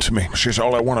moon to me. She's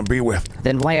all I want to be with.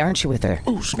 Then why aren't you with her?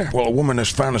 Oh, snap. Well, a woman as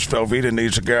fine as Velveeta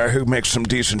needs a guy who makes some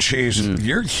decent cheese.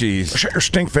 Your cheese. Shut your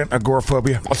stink vent,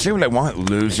 agoraphobia. I'll see what I want,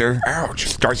 loser. Ouch.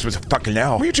 Starts with a fucking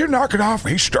L. Will you knock it off?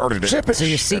 He started it. Sip it. So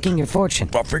you're seeking your fortune.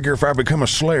 I'll figure if I become a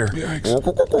slayer.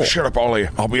 Yikes. Shut up, all of you.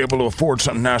 I'll be able to afford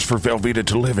something nice for Velveeta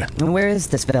to live in. And where is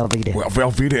this Velveeta? Well,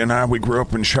 Velveeta and I, we grew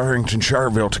up in Sharrington,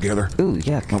 Shireville together. Ooh,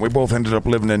 yuck. And we both ended up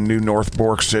living in New North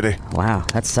Bork City. Wow,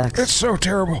 that sucks. It's so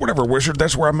terrible. Whatever, wizard,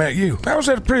 that's where I met you. I was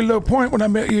at a pretty low point when I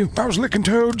met you. I was licking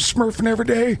toads, smurfing every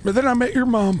day. But then I met your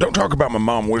mom. Don't talk about my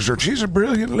mom, wizard. She's a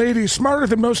brilliant lady, smarter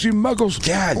than most of you muggles.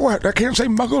 Dad. What, I can't say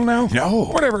muggle now? No.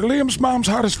 Whatever, Liam's mom's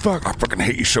hot as fuck. I fucking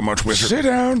hate you so much, wizard. Sit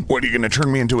down. What, are you gonna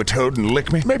turn me into a toad and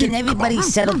lick me? Maybe. Can everybody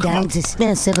settle down?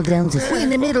 Settle down. We're in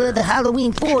the middle of the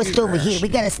Halloween forest over here. We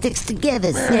gotta stick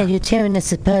together. Yeah, you're tearing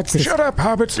us apart, sis. Shut up,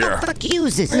 hobbits. Yeah. Fuck you,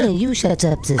 sis. Yeah, you shut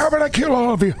up, sis. How about I kill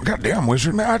all of you? Goddamn,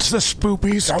 wizard. That's the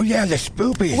spoopies. Oh, yeah, the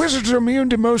spoopies. Wizards are immune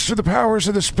to most of the powers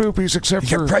of the spoopies, except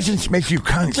for... Your presence makes you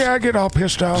cunts. Yeah, I get all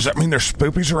pissed off. Does that mean there's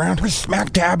spoopies around? We're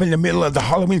smack dab in the middle of the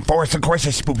Halloween forest. Of course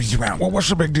there's spoopies around. Well, what's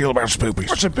the big deal about spoopies?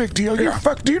 What's the big deal? Yeah.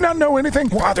 Fuck, do you not know anything?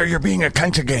 Father, you're being a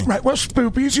cunt again. Right, well,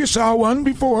 spoopies, you saw one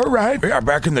before, right? Yeah,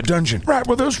 back in the dungeon. Right,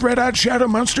 well, those red-eyed shadow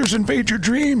monsters invade your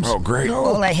dreams. Oh, great.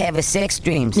 All I have is sex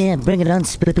dreams. Yeah, bring it on,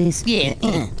 spoopies.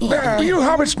 Yeah. You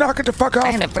hobbits, knock it the fuck off. I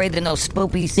ain't afraid of no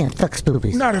spoopies. Yeah, fuck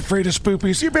spoopies. Not afraid of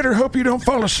spoopies. You better hope you don't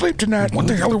fall asleep tonight. What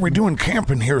the hell are we doing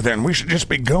camping here, then? We should just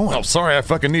be going. Oh, sorry, I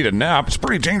fucking need a nap. It's a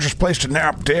pretty dangerous place to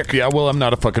nap, Dick. Yeah, well, I'm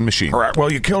not a fucking machine. All right,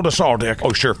 well, you killed us all, Dick.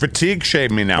 Oh, sure, fatigue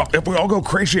shame me now. Well, if we all go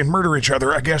crazy and murder each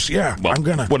other, I guess, yeah, well, I'm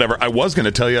gonna. Whatever, I was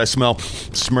gonna tell you I smell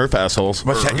Smurf assholes.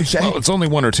 What's that you say? Well, it's only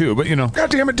one or two, but you know.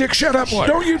 God damn it, Dick, shut up. What?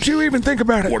 Don't you two even think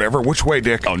about it. Whatever, which way,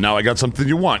 Dick? Oh, now I got something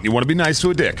you want. You want to be nice to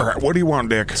a dick. All right, what do you want,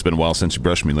 Dick? It's been a while since you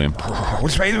brushed me, Liam.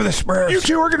 What's made of the Smurfs? You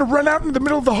two are gonna run out into the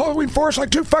middle of the Halloween forest like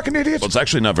two fucking idiots? Well, it's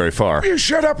actually not very far. You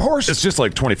shut up, horse. It's just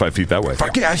like 25 feet that way.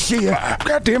 Fuck yeah, I see ya.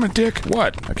 God damn it, Dick.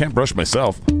 What? I can't brush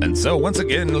myself. And so, once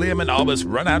again, Liam and Albus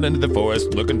run out into the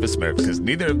forest looking for Smurfs, because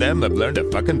neither of them have learned a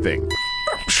fucking thing.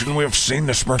 Shouldn't we have seen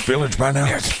the Smurf village by now?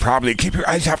 Yes, probably. Keep your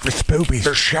eyes out for spoopies.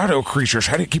 They're shadow creatures.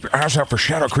 How do you keep your eyes out for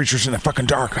shadow creatures in the fucking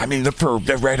dark? I mean, look for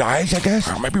the red eyes, I guess?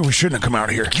 Oh, maybe we shouldn't have come out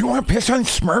here. Do you want to piss on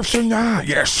Smurfs or not?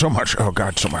 Yes, so much. Oh,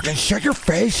 God, so much. Then shut your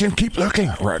face and keep looking.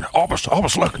 All right,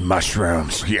 Albus, look.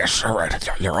 Mushrooms. Yes, all right.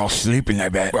 They're all sleeping, I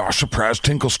bet. Well, surprise,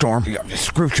 Tinkle Storm. Yeah,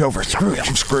 scrooch over. Scrooch.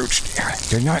 I'm scrooched. Yeah,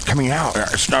 they're not coming out.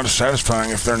 It's not as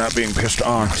satisfying if they're not being pissed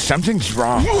on. Something's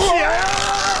wrong.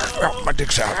 Oh, my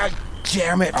dick's out.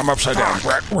 Damn it. I'm upside down.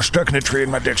 We're stuck in a tree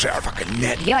and my dick's out. Fucking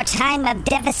net. Your time of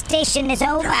devastation is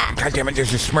over. God damn it,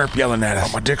 there's a Smurf yelling at us.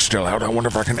 Oh, my dick's still out. I wonder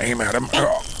if I can aim at him.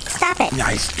 Stop it.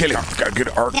 Nice. Kill him. Gotta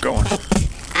get arc going.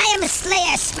 I am a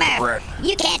Slayer Smurf. Right.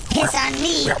 You can't piss on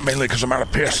me. Yeah, mainly because I'm out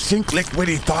of piss. Think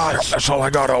liquidy thoughts. That's all I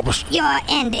got, Albus. Your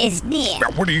end is near.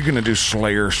 What are you gonna do,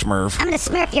 Slayer Smurf? I'm gonna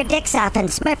smurf your dicks off and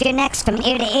smurf your necks from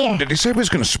ear to ear. Did he say he was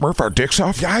gonna smurf our dicks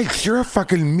off? Yikes, you're a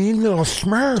fucking mean little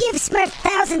Smurf. You've smurfed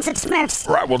thousands of Smurfs.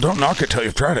 Right, well, don't knock it till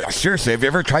you've tried it. Seriously, have you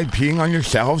ever tried peeing on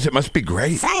yourselves? It must be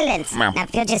great. Silence. Now,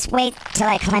 if you'll just wait till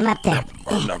I climb up there.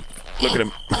 Oh, no. Look at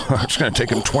him. It's going to take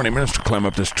him 20 minutes to climb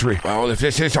up this tree. Well, if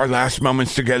this is our last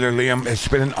moments together, Liam, it's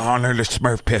been an honor to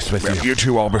Smurf piss with you. You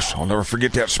too, Albus. I'll never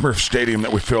forget that Smurf stadium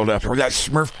that we filled up. Or that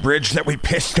Smurf bridge that we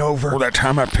pissed over. Or that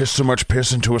time I pissed so much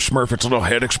piss into a Smurf its little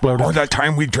head exploded. Or that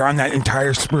time we drowned that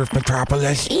entire Smurf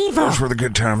metropolis. Evil. Those were the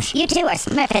good times. You two are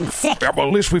smurfing sick. Yeah, well,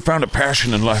 at least we found a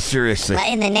passion in life, seriously. But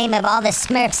in the name of all the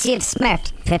Smurfs you've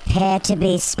smurfed, prepare to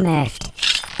be smurfed.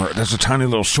 Right, that's a tiny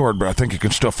little sword, but I think you can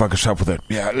still fuck us up with it.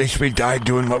 Yeah, at least we died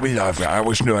doing what we love. I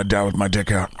always knew I'd die with my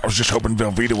dick out. I was just hoping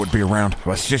Velveeta would be around.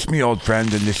 Well, it's just me, old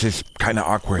friend, and this is kind of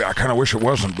awkward. I kind of wish it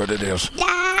wasn't, but it is.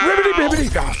 Ribbity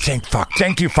bibbity. Oh, thank fuck.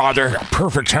 Thank you, Father. Yeah,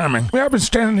 perfect timing. Yeah, I've been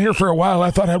standing here for a while.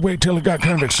 I thought I'd wait till it got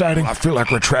kind of exciting. I feel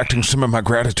like retracting some of my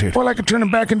gratitude. Well, I could turn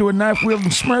him back into a knife-wielding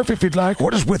Smurf if you'd like.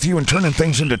 What is with you and turning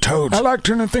things into toads? I like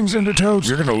turning things into toads.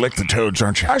 You're gonna lick the toads,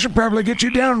 aren't you? I should probably get you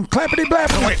down. Clappity-blap.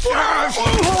 Oh,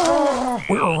 wait.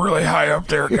 We were really high up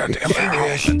there. Goddamn.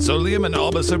 And so Liam and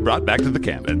Albus are brought back to the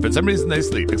camp, and for some reason they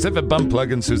sleep, except for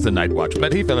Bumplugins, who's the night watch.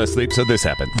 But he fell asleep, so this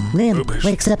happened. Liam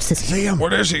wakes up, sister. Liam,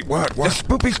 what is he? What? The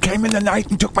spoopies came in the night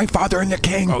and took my father and the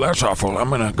king. Oh, that's awful. I'm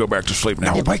gonna go back to sleep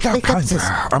now. Wake up,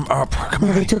 I'm up. Come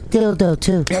on. They took Dildo,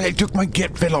 too. Yeah, they took my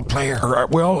Get Fiddle player. All right,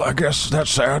 well, I guess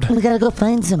that's sad. We gotta go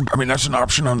find some. I mean, that's an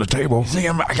option on the table.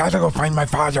 Liam, I gotta go find my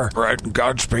father. All right,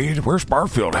 Godspeed. Where's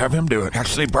Barfield? Have him do it.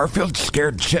 Actually, Barfield's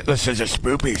scared shitless as a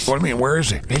spoopies. What do you mean, where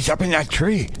is he? He's up in that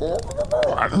tree.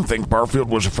 I don't think Barfield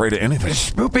was afraid of anything. The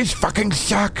spoopies fucking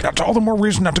suck. That's all the more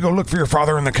reason not to go look for your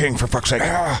father and the king, for fuck's sake.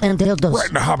 And Dildos.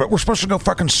 Right, now, Hobbit, we're supposed to go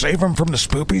fucking save him from the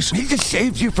spoopies? He just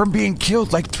saved you from being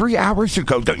killed like 3 hours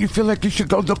ago. Don't you feel like you should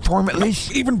go look for him at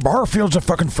least? Even Barfield's a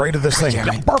fucking afraid of this thing.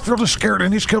 Yeah, Barfield is scared,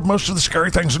 and he's killed most of the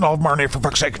scary things in all of Marnie, for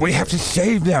fuck's sake. We have to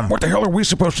save them. What the hell are we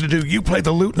supposed to do? You play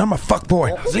the lute, and I'm a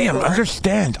fuckboy. Liam,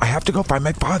 understand. I have to go find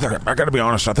my father. I gotta be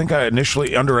honest, I think I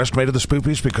initially underestimated the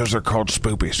spoopies because they're called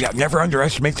spoopies. Yeah, never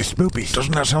underestimate the spoopies.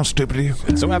 Doesn't that sound stupid to you?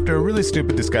 And so after a really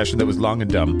stupid discussion that was long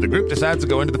and dumb, the group decides to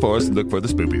go into the forest and look for the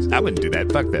spoopies. I wouldn't do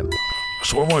that. Fuck them.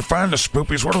 So when we find the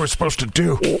spoopies, what are we supposed to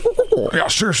do? Yeah,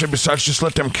 seriously, besides just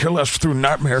let them kill us through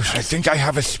nightmares. I think I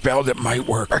have a spell that might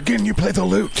work. Again, you play the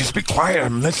lute. Just be quiet.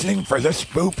 I'm listening for the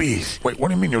spoopies. Wait, what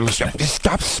do you mean you're listening? Just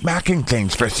stop smacking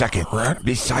things for a second. Right?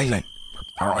 Be silent.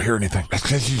 I don't hear anything. That's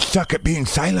because you suck at being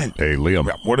silent. Hey, Liam.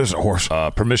 Yeah, what is it, horse?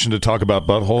 Permission to talk about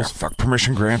buttholes? Yeah, fuck,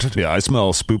 permission granted. Yeah, I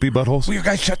smell spoopy buttholes. Will you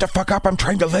guys shut the fuck up? I'm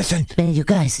trying to listen. Hey, you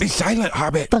guys. Be silent,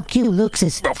 Hobbit. Fuck you,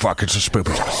 Luxus. Oh, fuck, it's a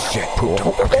spoopy. Oh, shit, pooped.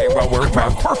 Okay, well, we're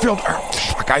about Barfield.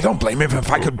 Fuck, I don't blame him. If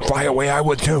I could fly away, I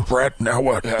would too. Brett, now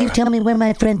what? You tell me where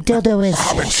my friend Dildo is.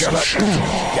 Hobbit, shut up.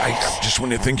 Yikes. Just when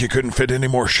you think you couldn't fit any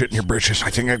more shit in your britches, I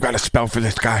think I've got a spell for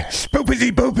this guy. Spoopity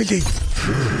boopity.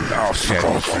 Oh, shit.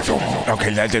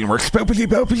 Okay, that didn't work. Spoopity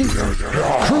boopity.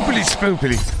 Croopity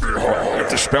spoopity. If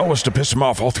the spell was to piss him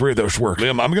off, all three of those worked.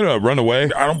 Liam, I'm gonna run away.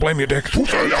 I don't blame you, Dick.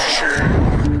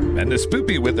 And the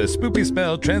spoopy with a spoopy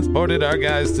spell transported our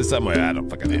guys to somewhere. I don't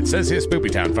fucking... It says here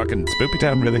Spoopy Town. Fucking Spoopy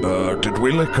Town, really? Did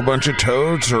we lick a bunch of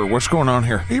toads, or what's going on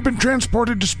here? You've been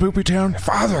transported to Spoopy Town.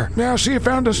 Father, now see, you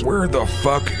found us. Where the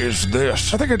fuck is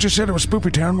this? I think I just said it was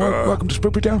Spoopy Town. Welcome to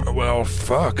Spoopy Town. Well,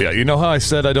 fuck. Yeah, you know how I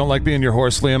said I don't like being your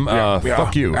horse, Liam?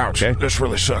 Fuck you. Ouch. Okay? This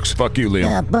really sucks. Fuck you,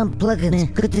 Liam. Bump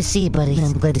Pluggins. Good to see you, buddy.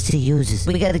 I'm glad to see you.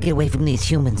 We gotta get away from these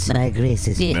humans. My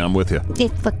graces. Yeah, I'm with you. Yeah,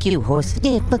 fuck you, horse.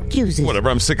 Yeah, fuck you, sis.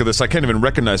 Whatever, I'm sick of this. I can't even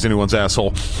recognize anyone's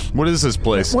asshole. What is this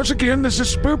place? Once again, this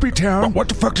is Spoopy Town. What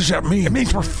the fuck does that mean? It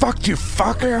means we're fucked, you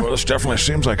fucker. Well, this definitely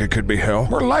seems like it could be hell.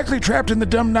 We're likely trapped in the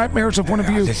dumb nightmares of one of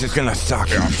you. This is gonna suck.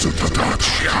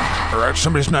 Alright,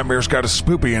 somebody's nightmare's got a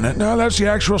spoopy in it. No, that's the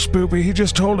actual spoopy. He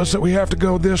just told us that we have to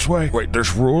go this way. Wait,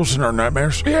 there's rules in our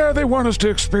nightmares? Yeah, they want us to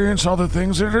experience all the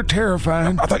things that are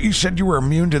terrifying. I thought you said you were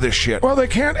immune to this shit. Well, they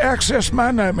can't access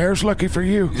my nightmares, lucky for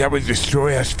you. That would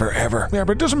destroy us forever. Yeah,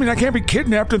 but it doesn't mean I can't be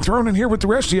kidnapped and thrown in here with the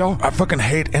rest of y'all. I fucking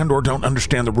hate and or don't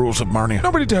understand the rules of Marnia.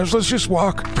 Nobody does, let's just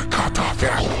walk.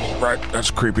 Yeah, right,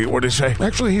 that's creepy. What'd he say?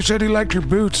 Actually, he said he liked your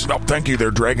boots. No, thank you, they're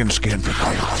dragon skin.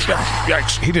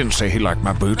 Yikes, he didn't say he liked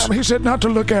my boots. He said not to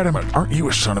look at him. Aren't you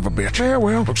a son of a bitch? Yeah,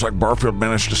 well, looks like Barfield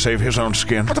managed to save his own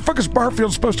skin. What the fuck is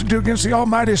Barfield supposed to do against the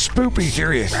almighty Spoopy?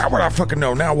 Serious. Now, what I fucking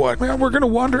know, now what? Well, we're gonna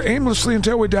wander aimlessly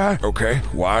until we die. Okay,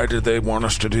 why did they want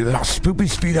us to do that?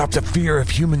 Spoopies feed off the fear of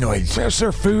humanoids. That's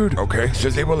their food. Okay, so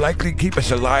they will likely keep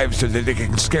us alive so that they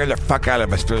can scare the fuck out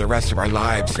of us for the rest of our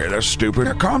lives. Okay, that's stupid.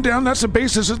 Now, calm down, that's the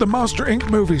basis of the Monster Inc.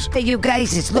 movies. Hey, you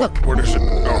guys, look. What is it?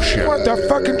 Oh, shit. What, the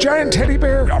fucking giant teddy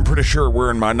bear? I'm pretty sure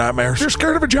we're in my nightmares. You're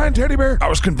scared of a giant teddy bear? I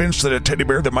was convinced that a teddy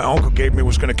bear that my uncle gave me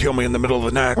was gonna kill me in the middle of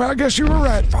the night. Well, I guess you were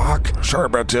right. Fuck. Sorry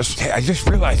about this. Hey, I just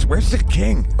realized, where's the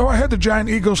king? Oh, I had the giant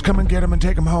eagles come and get him and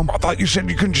take him home. I thought you said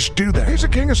you couldn't just do that. He's the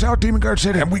king of South Demon Guard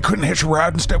City, and we couldn't hitch a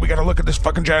ride. Instead, we gotta look at this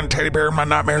fucking giant teddy bear in my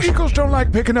nightmares. Eagles don't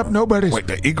like picking up nobodies. Wait,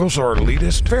 the eagles are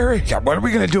elitist? Very. Yeah, what are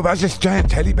we gonna do about this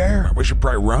giant teddy bear? We should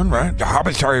probably run, right? The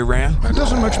hobbits already ran. It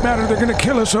doesn't much matter. They're gonna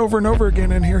kill us over and over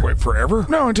again in here. Wait, forever?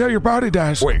 No, until your body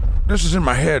dies. Wait, this is in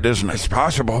my head, isn't it? It's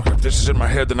possible. If this is in my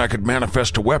head, then I could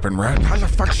manifest a weapon, right? How the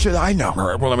fuck should I know? All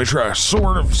right, well, let me try a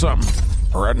sword of something.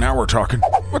 All right, now we're talking.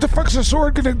 What the fuck's a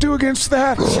sword gonna do against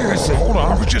that? Seriously, hold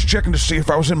on. I was just checking to see if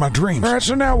I was in my dreams. All right,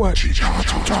 so now what?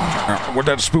 What'd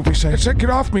that spoopy say? It said, get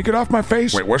off me, get off my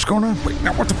face. Wait, what's going on? Wait,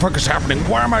 now what the fuck is happening?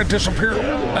 Why am I disappearing?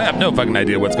 I have no fucking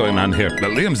idea what's going on here.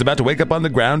 But Liam's about to wake up on the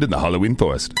ground in the Halloween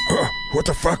forest. What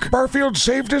the fuck? Barfield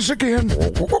saved us again.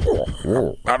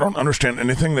 I don't understand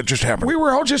anything that just happened. We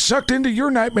were all just sucked into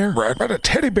your nightmare. Right. About a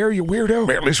teddy bear, you weirdo.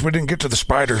 At least we didn't get to the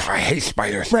spiders. I hate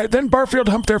spiders. Right, then Barfield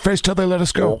humped their face till they let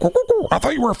us go. I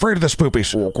thought you were afraid of the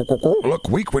spoopies. Look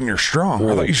weak when you're strong.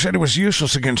 I thought you said it was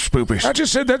useless against spoopies. I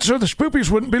just said that so the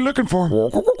spoopies wouldn't be looking for him.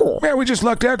 Yeah, we just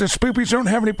lucked out that spoopies don't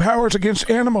have any powers against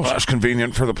animals. That's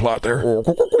convenient for the plot there.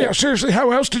 Yeah, seriously,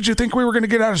 how else did you think we were going to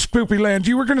get out of Spoopy Land?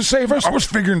 You were going to save us? I was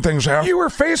figuring things out. You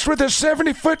were faced with a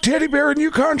 70-foot teddy bear and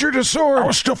you conjured a sword. I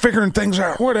was still figuring things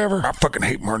out. Whatever. I fucking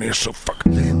hate Marnia so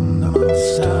fucking... Liam the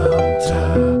Monster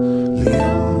Hunter.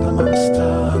 Liam the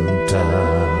Monster Hunter.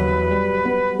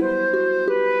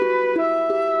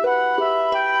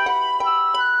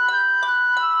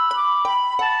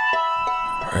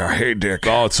 Hey, Dick.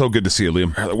 Oh, it's so good to see you,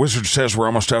 Liam. The wizard says we're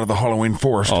almost out of the Halloween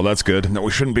forest. Oh, that's good. And that we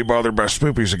shouldn't be bothered by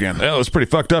spoopies again. Yeah, it's pretty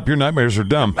fucked up. Your nightmares are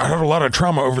dumb. I had a lot of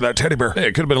trauma over that teddy bear. Hey,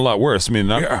 it could have been a lot worse. I mean,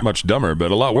 not much dumber,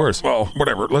 but a lot worse. Well,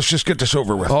 whatever. Let's just get this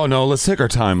over with. Oh, no, let's take our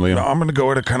time, Liam. No, I'm going to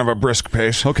go at a kind of a brisk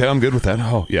pace. Okay, I'm good with that.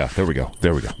 Oh, yeah, there we go.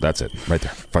 There we go. That's it. Right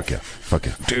there. Fuck yeah. Fuck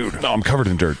yeah. Dude. No, I'm covered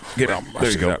in dirt. Get out. There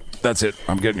you go. That's it.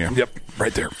 I'm getting you. Yep.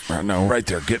 Right there. No. Right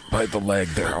there. Get by the leg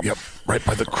there. Yep. Right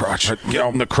by the crotch. Get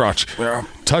on the crotch. Yeah.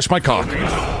 Touch my cock.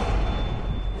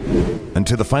 And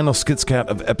to the final skitscat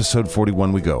of episode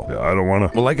 41 we go. Yeah, I don't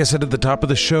want to. Well, like I said at the top of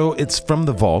the show, it's from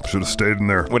the vault. Should have stayed in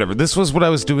there. Whatever. This was what I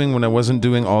was doing when I wasn't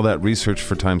doing all that research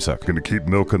for Time Suck. Gonna keep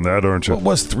milking that, aren't you? Well, it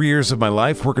was 3 years of my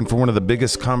life working for one of the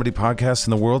biggest comedy podcasts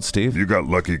in the world, Steve. You got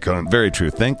lucky, cunt. Very true.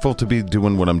 Thankful to be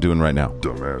doing what I'm doing right now.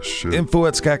 Dumbass shit.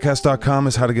 Info@SKATCAST.com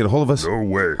is how to get a hold of us. No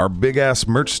way. Our big-ass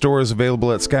merch store is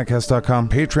available at SKATCAST.com.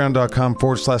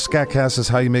 Patreon.com/SKATCAST is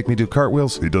how you make me do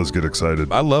cartwheels. He does get excited.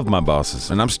 I love my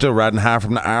bosses, and I'm still riding high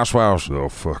from the ass wows. Oh,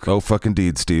 fuck. Oh, fuck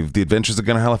indeed, Steve. The Adventures of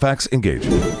Gunner Halifax, engage.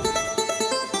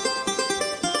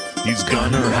 He's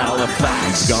Gunner Halifax.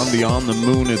 He's gone beyond the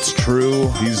moon, it's true.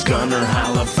 He's Gunner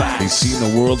Halifax. He's seen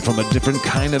the world from a different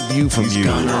kind of view from you. He's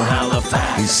Gunner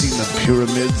Halifax. He's seen the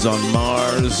pyramids on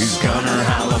Mars. He's Gunner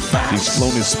Halifax. He's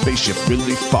flown his spaceship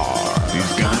really far.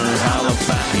 He's Gunner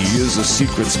Halifax. He is a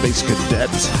secret space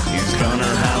cadet. He's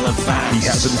Gunner Halifax. He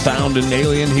hasn't found an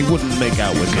alien he wouldn't make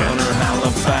out with. Gunner Halifax.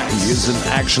 Halifax. He isn't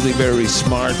actually very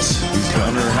smart. He's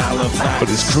Gunner Halifax. But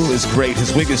his crew is great,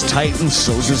 his wig is tight, and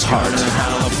so's his heart.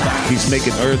 He's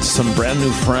making Earth some brand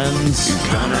new friends.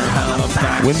 He's Gunner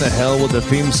Halifax. When the hell will the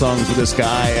theme song for this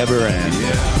guy ever end?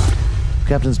 Yeah.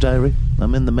 Captain's diary.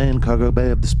 I'm in the main cargo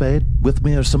bay of the Spade. With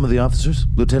me are some of the officers.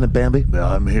 Lieutenant Bambi.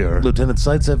 Yeah, I'm here. Lieutenant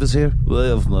Sightsev is here. I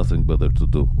have nothing better to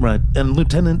do. Right. And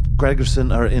Lieutenant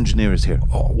Gregerson, our engineer, is here.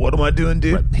 Oh, what am I doing,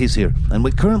 dude? Right. He's here. And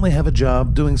we currently have a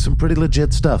job doing some pretty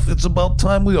legit stuff. It's about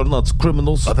time we are not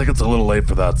criminals. I think it's a little late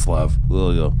for that, Slav. Oh,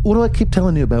 yeah. What do I keep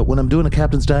telling you about when I'm doing a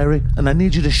captain's diary? And I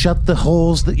need you to shut the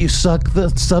holes that you suck the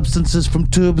substances from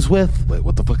tubes with. Wait,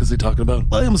 what the fuck is he talking about?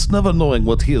 I am never knowing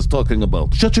what he is talking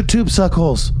about. Shut your tube suck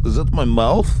holes. Is that my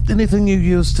mouth? Anything you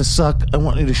use to suck, I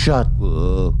want you to shut.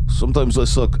 Sometimes I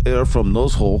suck air from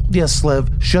nose hole. Yes,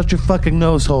 Slev. Shut your fucking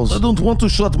nose holes. I don't want to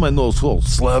shut my nose holes.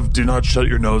 Slav, do not shut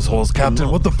your nose holes.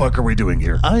 Captain, what the fuck are we doing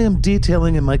here? I am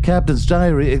detailing in my captain's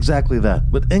diary exactly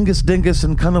that. But Ingus Dingus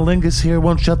and Cunnilingus here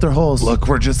won't shut their holes. Look,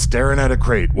 we're just staring at a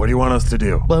crate. What do you want us to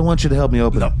do? Well, I want you to help me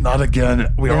open it. Not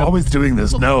again. We are always doing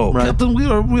this. No. Right. Captain, we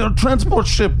are a transport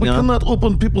ship. We cannot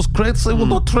open people's crates. They will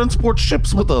not transport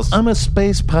ships with us. I'm a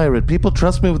space pirate. People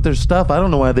trust me with their stuff. I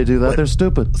don't know why they do that. They're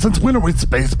stupid. Since when are we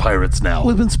space pirates now?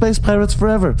 We've been space pirates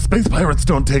forever. Space pirates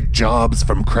don't take jobs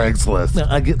from Craigslist. Now,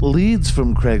 I get leads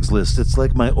from Craigslist. It's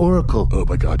like my oracle. Oh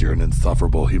my god, you're an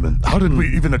insufferable human. How did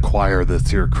we even acquire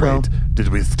this here crate? Well, did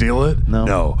we steal it?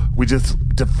 No. We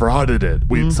just defrauded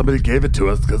it. Somebody gave it to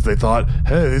us because they thought,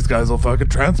 hey, these guys will fucking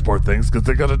transport things because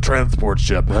they got a transport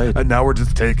ship. Right. And now we're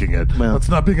just taking it. Well, that's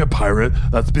not being a pirate.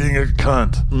 That's being a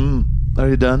cunt. Are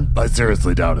you done? I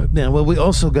seriously doubt it. Yeah, well, we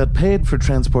also got paid for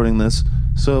transporting this,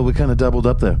 so we kind of doubled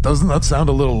up there. Doesn't that sound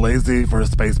a little lazy for a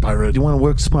space pirate? You want to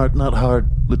work smart, not hard,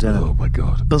 Lieutenant. Oh my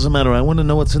god. Doesn't matter. I want to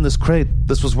know what's in this crate.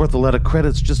 This was worth a lot of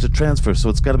credits just to transfer, so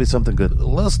it's got to be something good.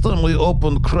 Last time we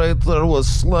opened crate, there was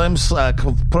slime sack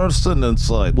of person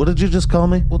inside. What did you just call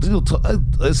me? What did you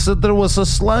I said there was a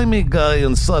slimy guy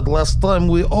inside last time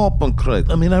we opened crate.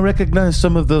 I mean, I recognize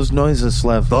some of those noises,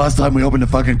 Slav. The last time we opened a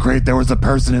fucking crate, there was a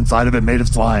person inside of it made of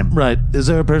slime. Right. Is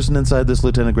there a person inside this,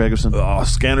 Lieutenant Gregerson? Oh,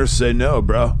 scanners say no,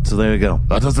 bro. So there you go.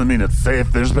 That doesn't mean it's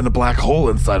safe. There's been a black hole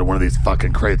inside of one of these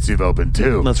fucking crates you've opened,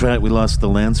 too. That's right. We lost the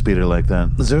land speeder like that.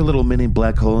 Is there a little mini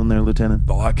black hole in there, Lieutenant?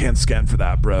 Oh, I can't scan for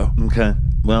that, bro. Okay.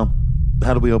 Well,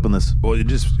 how do we open this? Well, you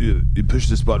push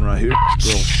this button right here. Oh,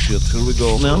 shit. Here we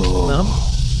go.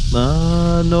 No.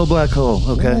 No black hole.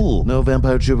 Okay. Ooh. No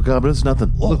vampire chupacabras.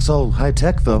 Nothing. Looks all high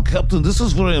tech though. Captain, this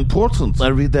is very important. I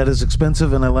read that as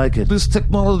expensive and I like it. This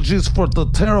technology is for the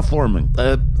terraforming.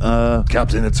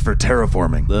 Captain, it's for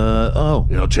terraforming. Oh.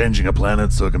 You know, changing a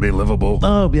planet so it can be livable.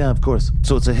 Oh, yeah, of course.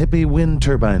 So it's a hippie wind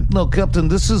turbine. No, Captain,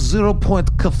 this is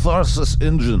 0-point catharsis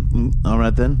engine. All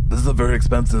right, then. This is a very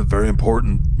expensive, very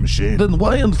important machine. Then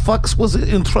why in fucks was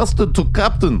it entrusted to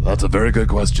Captain? That's a very good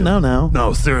question.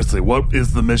 No, seriously, what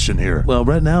is the mission here? Well,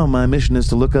 right now, my mission is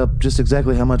to look up just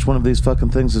exactly how much one of these fucking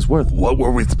things is worth. What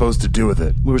were we supposed to do with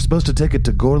it? We were supposed to take it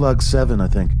to Gorlog 7, I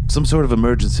think. Some sort of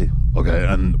emergency. Okay,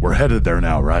 and we're headed there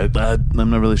now, right? I'm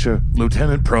not really sure.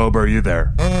 Lieutenant Probe, are you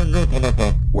there?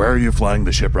 Where are you flying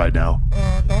the ship right now?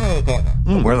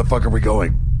 Where the fuck are we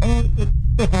going?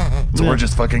 So we're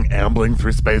just fucking ambling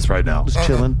through space right now. Just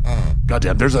chilling.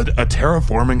 Goddamn, there's a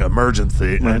terraforming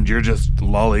emergency, and you're just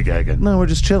lollygagging. No, we're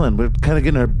just chilling. We're kind of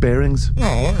getting our bearings.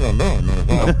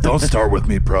 Don't start with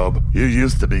me, Probe. You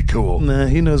used to be cool. Nah,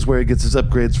 he knows where he gets his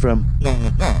upgrades from.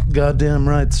 Goddamn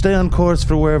right. Stay on course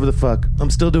for wherever the fuck. I'm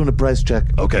still doing a price check.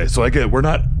 Okay, so I get it. We're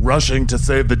not rushing to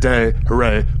save the day.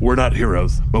 Hooray. We're not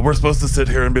heroes. But we're supposed to sit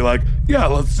here and be like, yeah,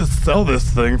 let's just sell this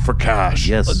thing for cash.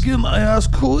 Yes. Again, I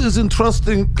ask, who is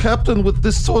entrusting Captain with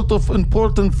this sort of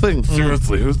important thing?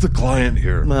 Seriously, who's the client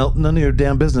here? Well, none of your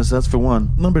damn business, that's for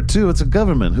one. Number two, it's a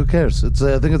government. Who cares?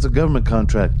 I think it's a government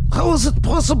contract. How is it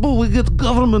possible we get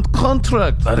government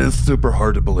contract? That is super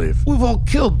hard to believe. We've all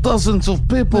killed dozens of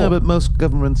people. Yeah, but most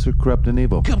governments are corrupt and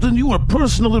evil. Captain, you are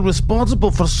personally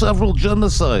responsible for several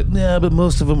genocide. Yeah, but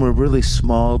most of them were really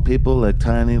small people, like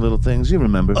tiny little things. You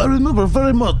remember. I remember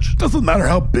very much. Doesn't matter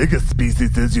how big a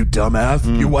species is, you dumbass.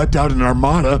 You wiped out an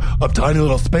armada of tiny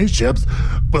little spaceships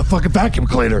with a fucking vacuum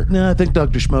cleaner. Yeah, I think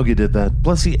Dr. Schmoggy did that.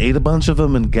 Plus, he ate a bunch of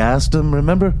them and gassed them,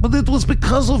 remember? But it was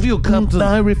because of you, Captain.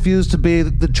 I refuse to be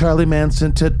the Charlie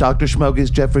Manson to Dr. Schmoggy's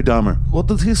Jeffrey Dahmer. What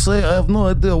did he say? I have no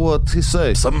idea what he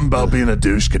say. Something about being a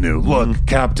douche canoe. Look,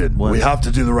 Captain, we have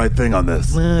to do the right thing on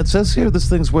this. It says here this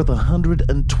thing's worth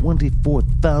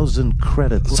 124,000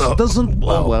 credits. So, doesn't...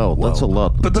 Wow, that's a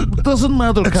lot. But it doesn't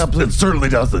matter, Captain. It certainly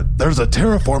doesn't. There's a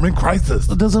terraforming crisis.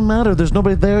 It doesn't matter. There's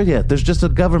nobody there yet. There's just a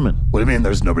government. What do you mean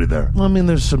there's nobody there? Well, I mean,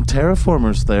 there's some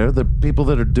terraformers there. there. They're people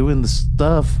that are doing the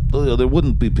stuff. Oh, yeah, there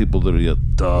wouldn't be people there yet.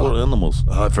 Or animals.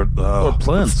 Or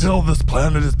plants. Still, this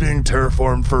planet is being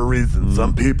terraformed for a reason.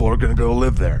 Some people are going to go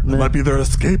live there. It might be their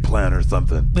escape plan or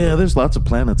something. Yeah, there's lots of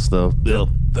planets, though. Yeah.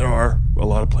 There are a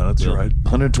lot of planets, you're right.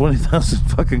 120,000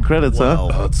 fucking credits, huh?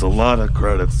 That's a lot of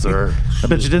credits, sir. I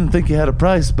bet you didn't think you had a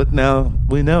price, but now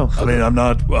we know. I mean, I'm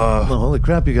not, Oh, holy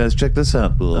crap, you guys, check this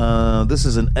out. This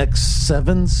is an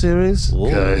X7 series.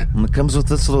 Okay. And it comes with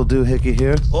this little doohickey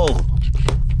here. Oh,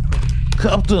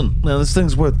 Captain. Now, this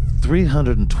thing's worth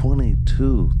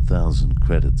 322,000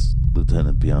 credits,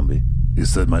 Lieutenant Biambi. You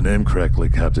said my name correctly,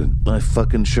 Captain. I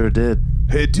fucking sure did.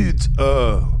 Hey, dudes,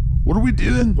 what are we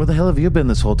doing? Where the hell have you been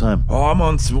this whole time? Oh, I'm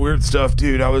on some weird stuff,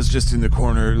 dude. I was just in the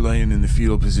corner, laying in the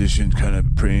fetal position, kind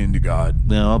of praying to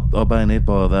God. Yeah, I'll buy an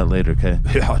 8-ball of that later, okay?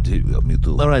 Yeah, dude, me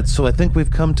too. All right, so I think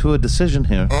we've come to a decision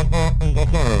here.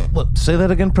 What, say that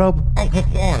again, Probe?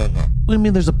 What do you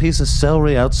mean there's a piece of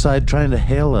celery outside trying to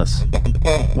hail us?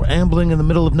 We're ambling in the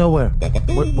middle of nowhere.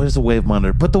 Where's the wave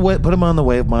monitor? Put him on the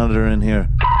wave monitor in here.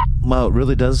 Wow, it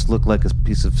really does look like a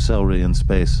piece of celery in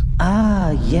space.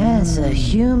 Ah, yes, a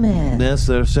human. Yes,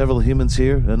 there are several humans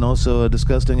here, and also a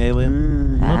disgusting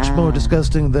alien. Much more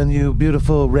disgusting than you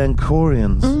beautiful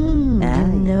Rancorians. You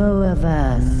know of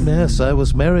us. Yes, I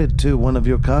was married to one of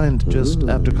your kind just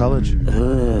after college.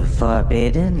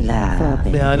 Forbidden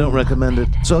love. Yeah, I don't recommend it.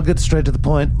 So I'll get straight to the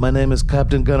point. My name is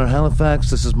Captain Gunnar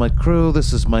Halifax. This is my crew.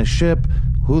 This is my ship.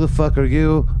 Who the fuck are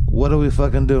you? What are we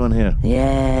fucking doing here?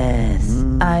 Yes,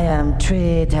 I am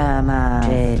Tree Thomas.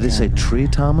 Did he say Tree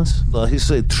Thomas? He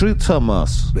say Tree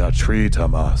Thomas. Yeah, Tree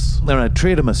Thomas. All right,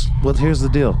 Tree Thomas. Well, here's the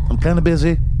deal. I'm kind of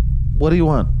busy. What do you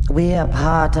want? We are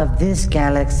part of this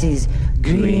galaxy's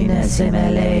Green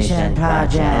Assimilation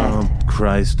Project. Oh,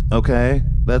 Christ. Okay.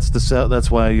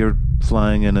 That's why you're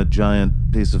flying in a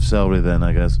giant piece of celery then,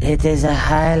 I guess. It is a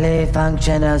highly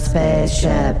functional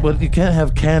spaceship. But you can't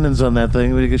have cannons on that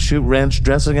thing. You can shoot ranch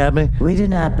dressing at me. We do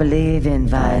not believe in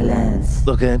violence.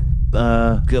 Okay.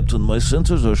 Captain, my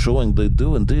sensors are showing they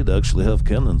do indeed actually have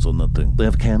cannons on that thing. They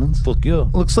have cannons? Fuck yeah.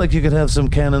 Looks like you could have some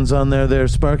cannons on there,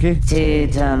 Sparky. T.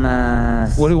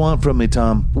 Thomas. What do you want from me,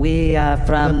 Tom? We are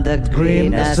from the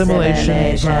Green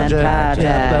Assimilation Project.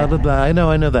 Yeah, blah, blah, blah. I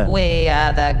know that. We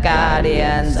are the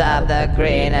guardians of the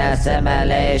Green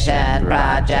Assimilation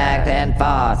Project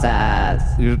Enforcers.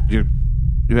 Your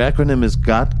acronym is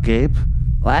GOT Gape?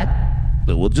 What?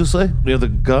 What'd you say? You're the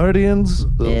guardians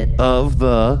of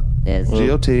the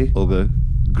GOT. Okay.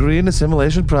 Green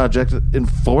Assimilation Project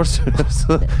Enforcers.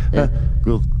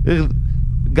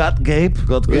 GOT Gape?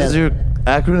 Is your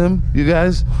acronym, you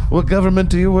guys? What government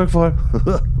do you work for?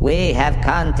 We have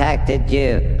contacted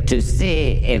you to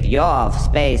see if your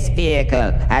space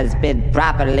vehicle has been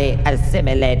properly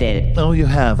assimilated. Oh, you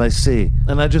have, I see.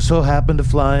 And I just so happened to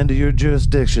fly into your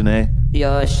jurisdiction, eh?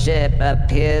 Your ship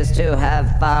appears to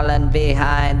have fallen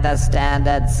behind the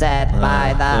standard set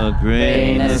by the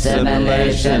Green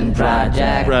Assimilation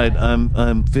Project. Right,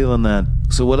 I'm feeling that.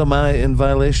 So what am I in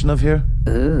violation of here?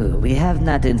 Ooh, we have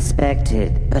not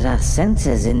inspected, but our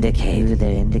sensors indicate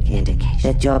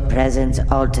that your presence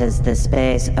alters the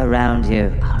space around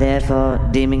you, therefore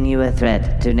deeming you a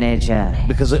threat to nature.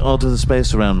 Because I alter the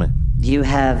space around me. You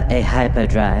have a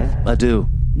hyperdrive. I do.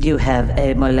 You have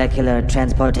a molecular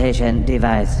transportation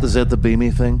device. Is that the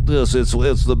beamy thing? Yes, it's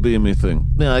the beamy thing.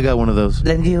 Yeah, I got one of those.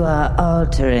 Then you are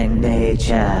altering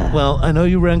nature. Well, I know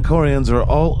you Rancorians are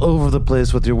all over the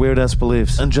place with your weird-ass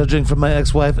beliefs. And judging from my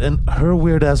ex-wife and her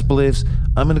weird-ass beliefs,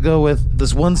 I'm gonna go with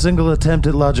this one single attempt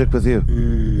at logic with you.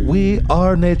 We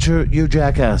are nature, you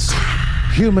jackass.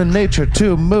 Human nature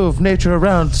to move nature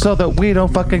around so that we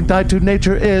don't fucking die to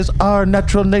nature is our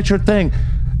natural nature thing.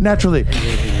 Naturally.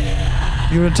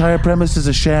 Your entire premise is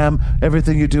a sham.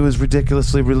 Everything you do is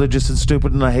ridiculously religious and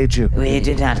stupid, and I hate you. We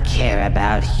do not care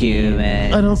about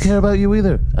humans. I don't care about you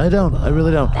either. I don't. I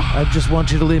really don't. I just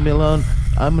want you to leave me alone.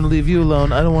 I'm going to leave you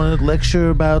alone. I don't want to lecture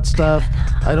about stuff.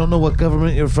 I don't know what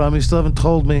government you're from. You still haven't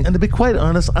told me. And to be quite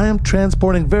honest, I am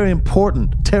transporting very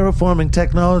important terraforming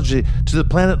technology to the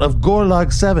planet of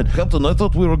Gorlog 7. Captain, I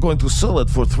thought we were going to sell it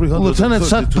for 332,000. Lieutenant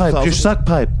Suckpipe, your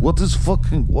Suckpipe. What is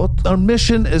fucking what? Our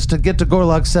mission is to get to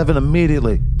Gorlog 7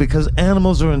 immediately because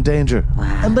animals are in danger.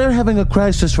 And they're having a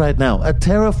crisis right now, a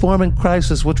terraforming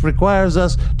crisis which requires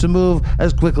us to move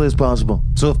as quickly as possible.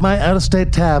 So if my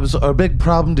out-of-state tabs are a big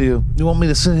problem to you, you want me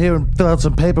to sit here and fill out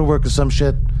some paperwork or some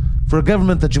shit for a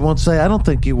government that you won't say, I don't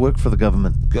think you work for the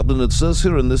government. Captain, it says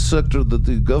here in this sector that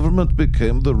the government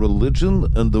became the religion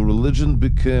and the religion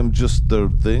became just their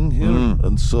thing here.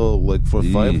 And so, like, for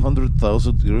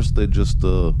 500,000 years, they just...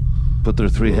 put their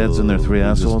three heads in their three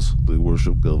assholes? They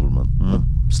worship government.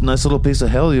 It's a nice little piece of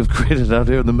hell you've created out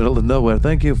here in the middle of nowhere.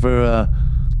 Thank you for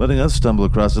letting us stumble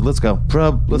across it. Let's go.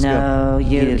 Prob, let's go. No,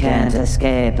 you can't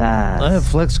escape us. I have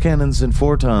flex cannons and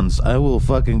photons. I will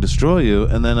fucking destroy you,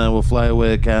 and then I will fly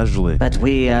away casually. But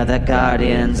we are the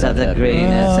guardians of the Green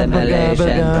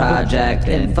Assimilation Project.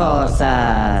 Enforce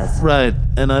us. Right,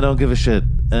 and I don't give a shit.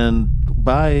 And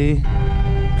bye,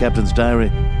 Captain's Diary.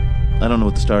 I don't know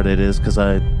what the star date is, because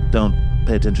I don't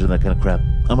pay attention to that kind of crap.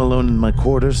 I'm alone in my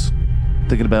quarters,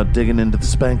 thinking about digging into the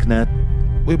spank net.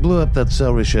 We blew up that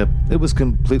celery ship. It was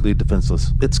completely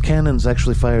defenseless. Its cannons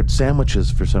actually fired sandwiches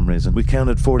for some reason. We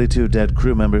counted 42 dead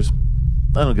crew members.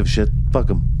 I don't give a shit. Fuck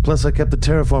them. Plus, I kept the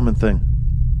terraforming thing.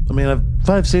 I mean, I've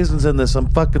 5 seasons in this. I'm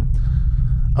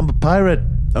a pirate,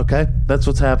 okay? That's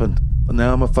what's happened. And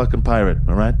now I'm a fucking pirate,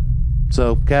 alright?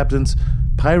 So, Captain's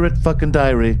pirate fucking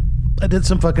diary. I did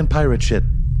some fucking pirate shit.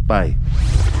 Bye.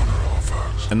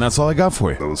 And that's all I got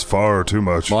for you. That was far too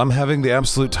much. Well, I'm having the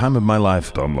absolute time of my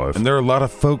life. Dumb life. And there are a lot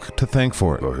of folk to thank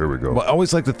for it. Oh, here we go. Well, I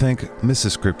always like to thank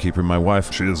Mrs. Scriptkeeper, my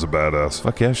wife. She is a badass.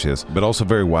 Fuck yeah, she is. But also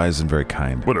very wise and very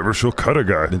kind. Whatever, she'll cut a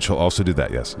guy. Then she'll also do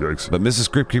that, yes. Yikes. But Mrs.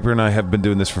 Scriptkeeper and I have been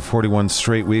doing this for 41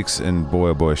 straight weeks, and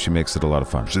boy, oh boy, she makes it a lot of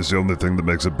fun. She's the only thing that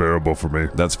makes it bearable for me.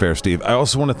 That's fair, Steve. I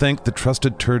also want to thank the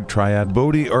Trusted Turd Triad,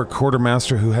 Bodie, our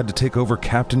quartermaster, who had to take over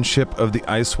captainship of the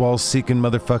Ice Wall Seeking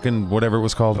motherfucking whatever it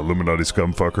was called. Illuminati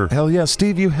scumfucker. Hell yeah,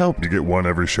 Steve, you helped. You get one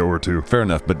every show or two. Fair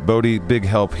enough, but Bodie, big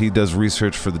help. He does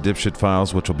research for the Dipshit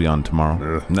Files, which will be on tomorrow.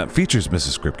 Yeah. And that features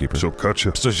Mrs. Scriptkeeper. She'll cut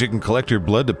you. So she can collect your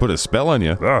blood to put a spell on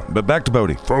you. Ah. But back to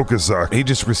Bodie. Focus, Zach. He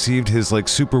just received his,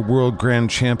 Super World Grand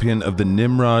Champion of the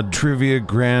Nimrod Trivia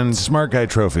Grand Smart Guy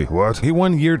Trophy. What? He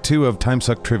won year 2 of Time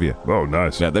Suck Trivia. Oh,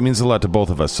 nice. Yeah, that means a lot to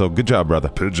both of us, so good job, brother.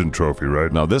 Pigeon trophy,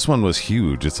 right? No, this one was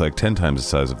huge. It's 10 times the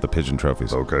size of the pigeon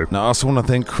trophies. Okay. Now, I also want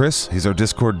to thank Chris. He's our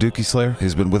Discord Dookie Slayer.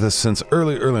 He's been with us since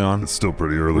early on. It's still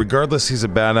pretty early. Regardless, he's a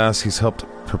badass. He's helped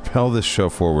propel this show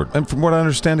forward. And from what I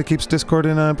understand, it keeps Discord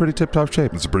in pretty tip-top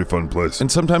shape. It's a pretty fun place.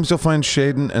 And sometimes you'll find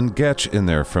Shaden and Getch in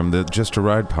there from the Just a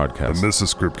Ride podcast. And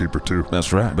Mrs. Scriptkeeper, too.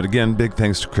 That's right. But again, big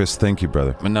thanks to Chris. Thank you,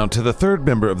 brother. And now to the third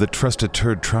member of the Trusted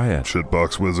Turd Triad.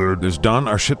 Shitbox Wizard. There's Don,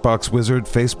 our Shitbox Wizard,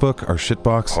 Facebook, our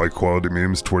Shitbox. High-quality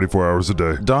memes 24 hours a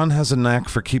day. Don has a knack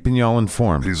for keeping y'all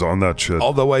informed. He's on that shit.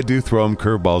 Although I do throw him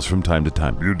curveballs from time to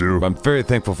time. You do. I'm very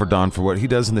thankful for Don for what he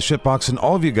does in the Shitbox and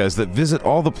all of you guys that visit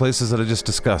all the places that I just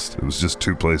discussed. It was just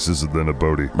 2 places and then a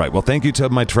Bodie. Right, well, thank you to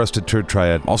my Trusted Turd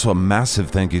Triad. Also, a massive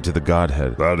thank you to the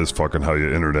Godhead. That is fucking how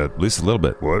you internet. At least a little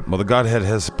bit. What? Well, the Godhead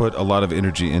has put a lot of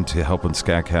energy into helping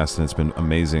SKATCAST, and it's been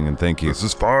amazing, and thank you. This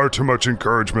is far too much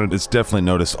encouragement. It's definitely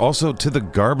noticed. Also, to the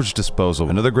Garbage Disposal,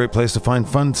 another great place to find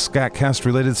fun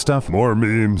SKATCAST-related stuff. More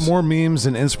memes. More memes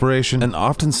and inspiration, and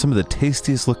often some of the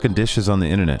tastiest looking dishes on the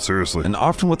internet. Seriously. And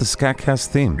often with the SKATCAST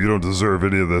theme. You don't deserve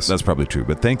any of this. That's probably true,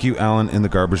 but thank you, Alan, in the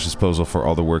Garbage Disposal, for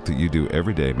all the work that you do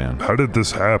every day, man. How did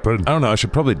this happen? I don't know. I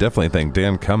should probably definitely thank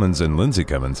Dan Cummins and Lindsay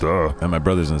Cummins. Duh. And my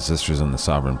brothers and sisters in the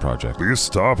Sovereign Project. Will you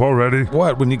stop already?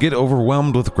 What? When you get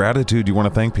overwhelmed with gratitude, you want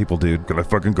to thank people, dude. Can I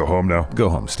fucking go home now? Go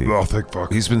home, Steve. Oh, thank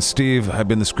fuck. He's been Steve. I've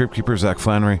been the script keeper, Zach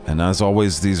Flannery. And as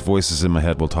always, these voices in my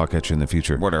head will talk at you in the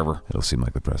future. Whatever. It'll seem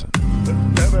like the present.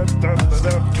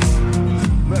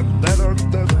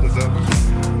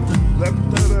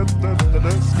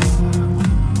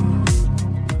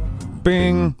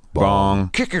 Bing, bong.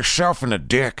 Kick yourself in the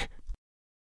dick.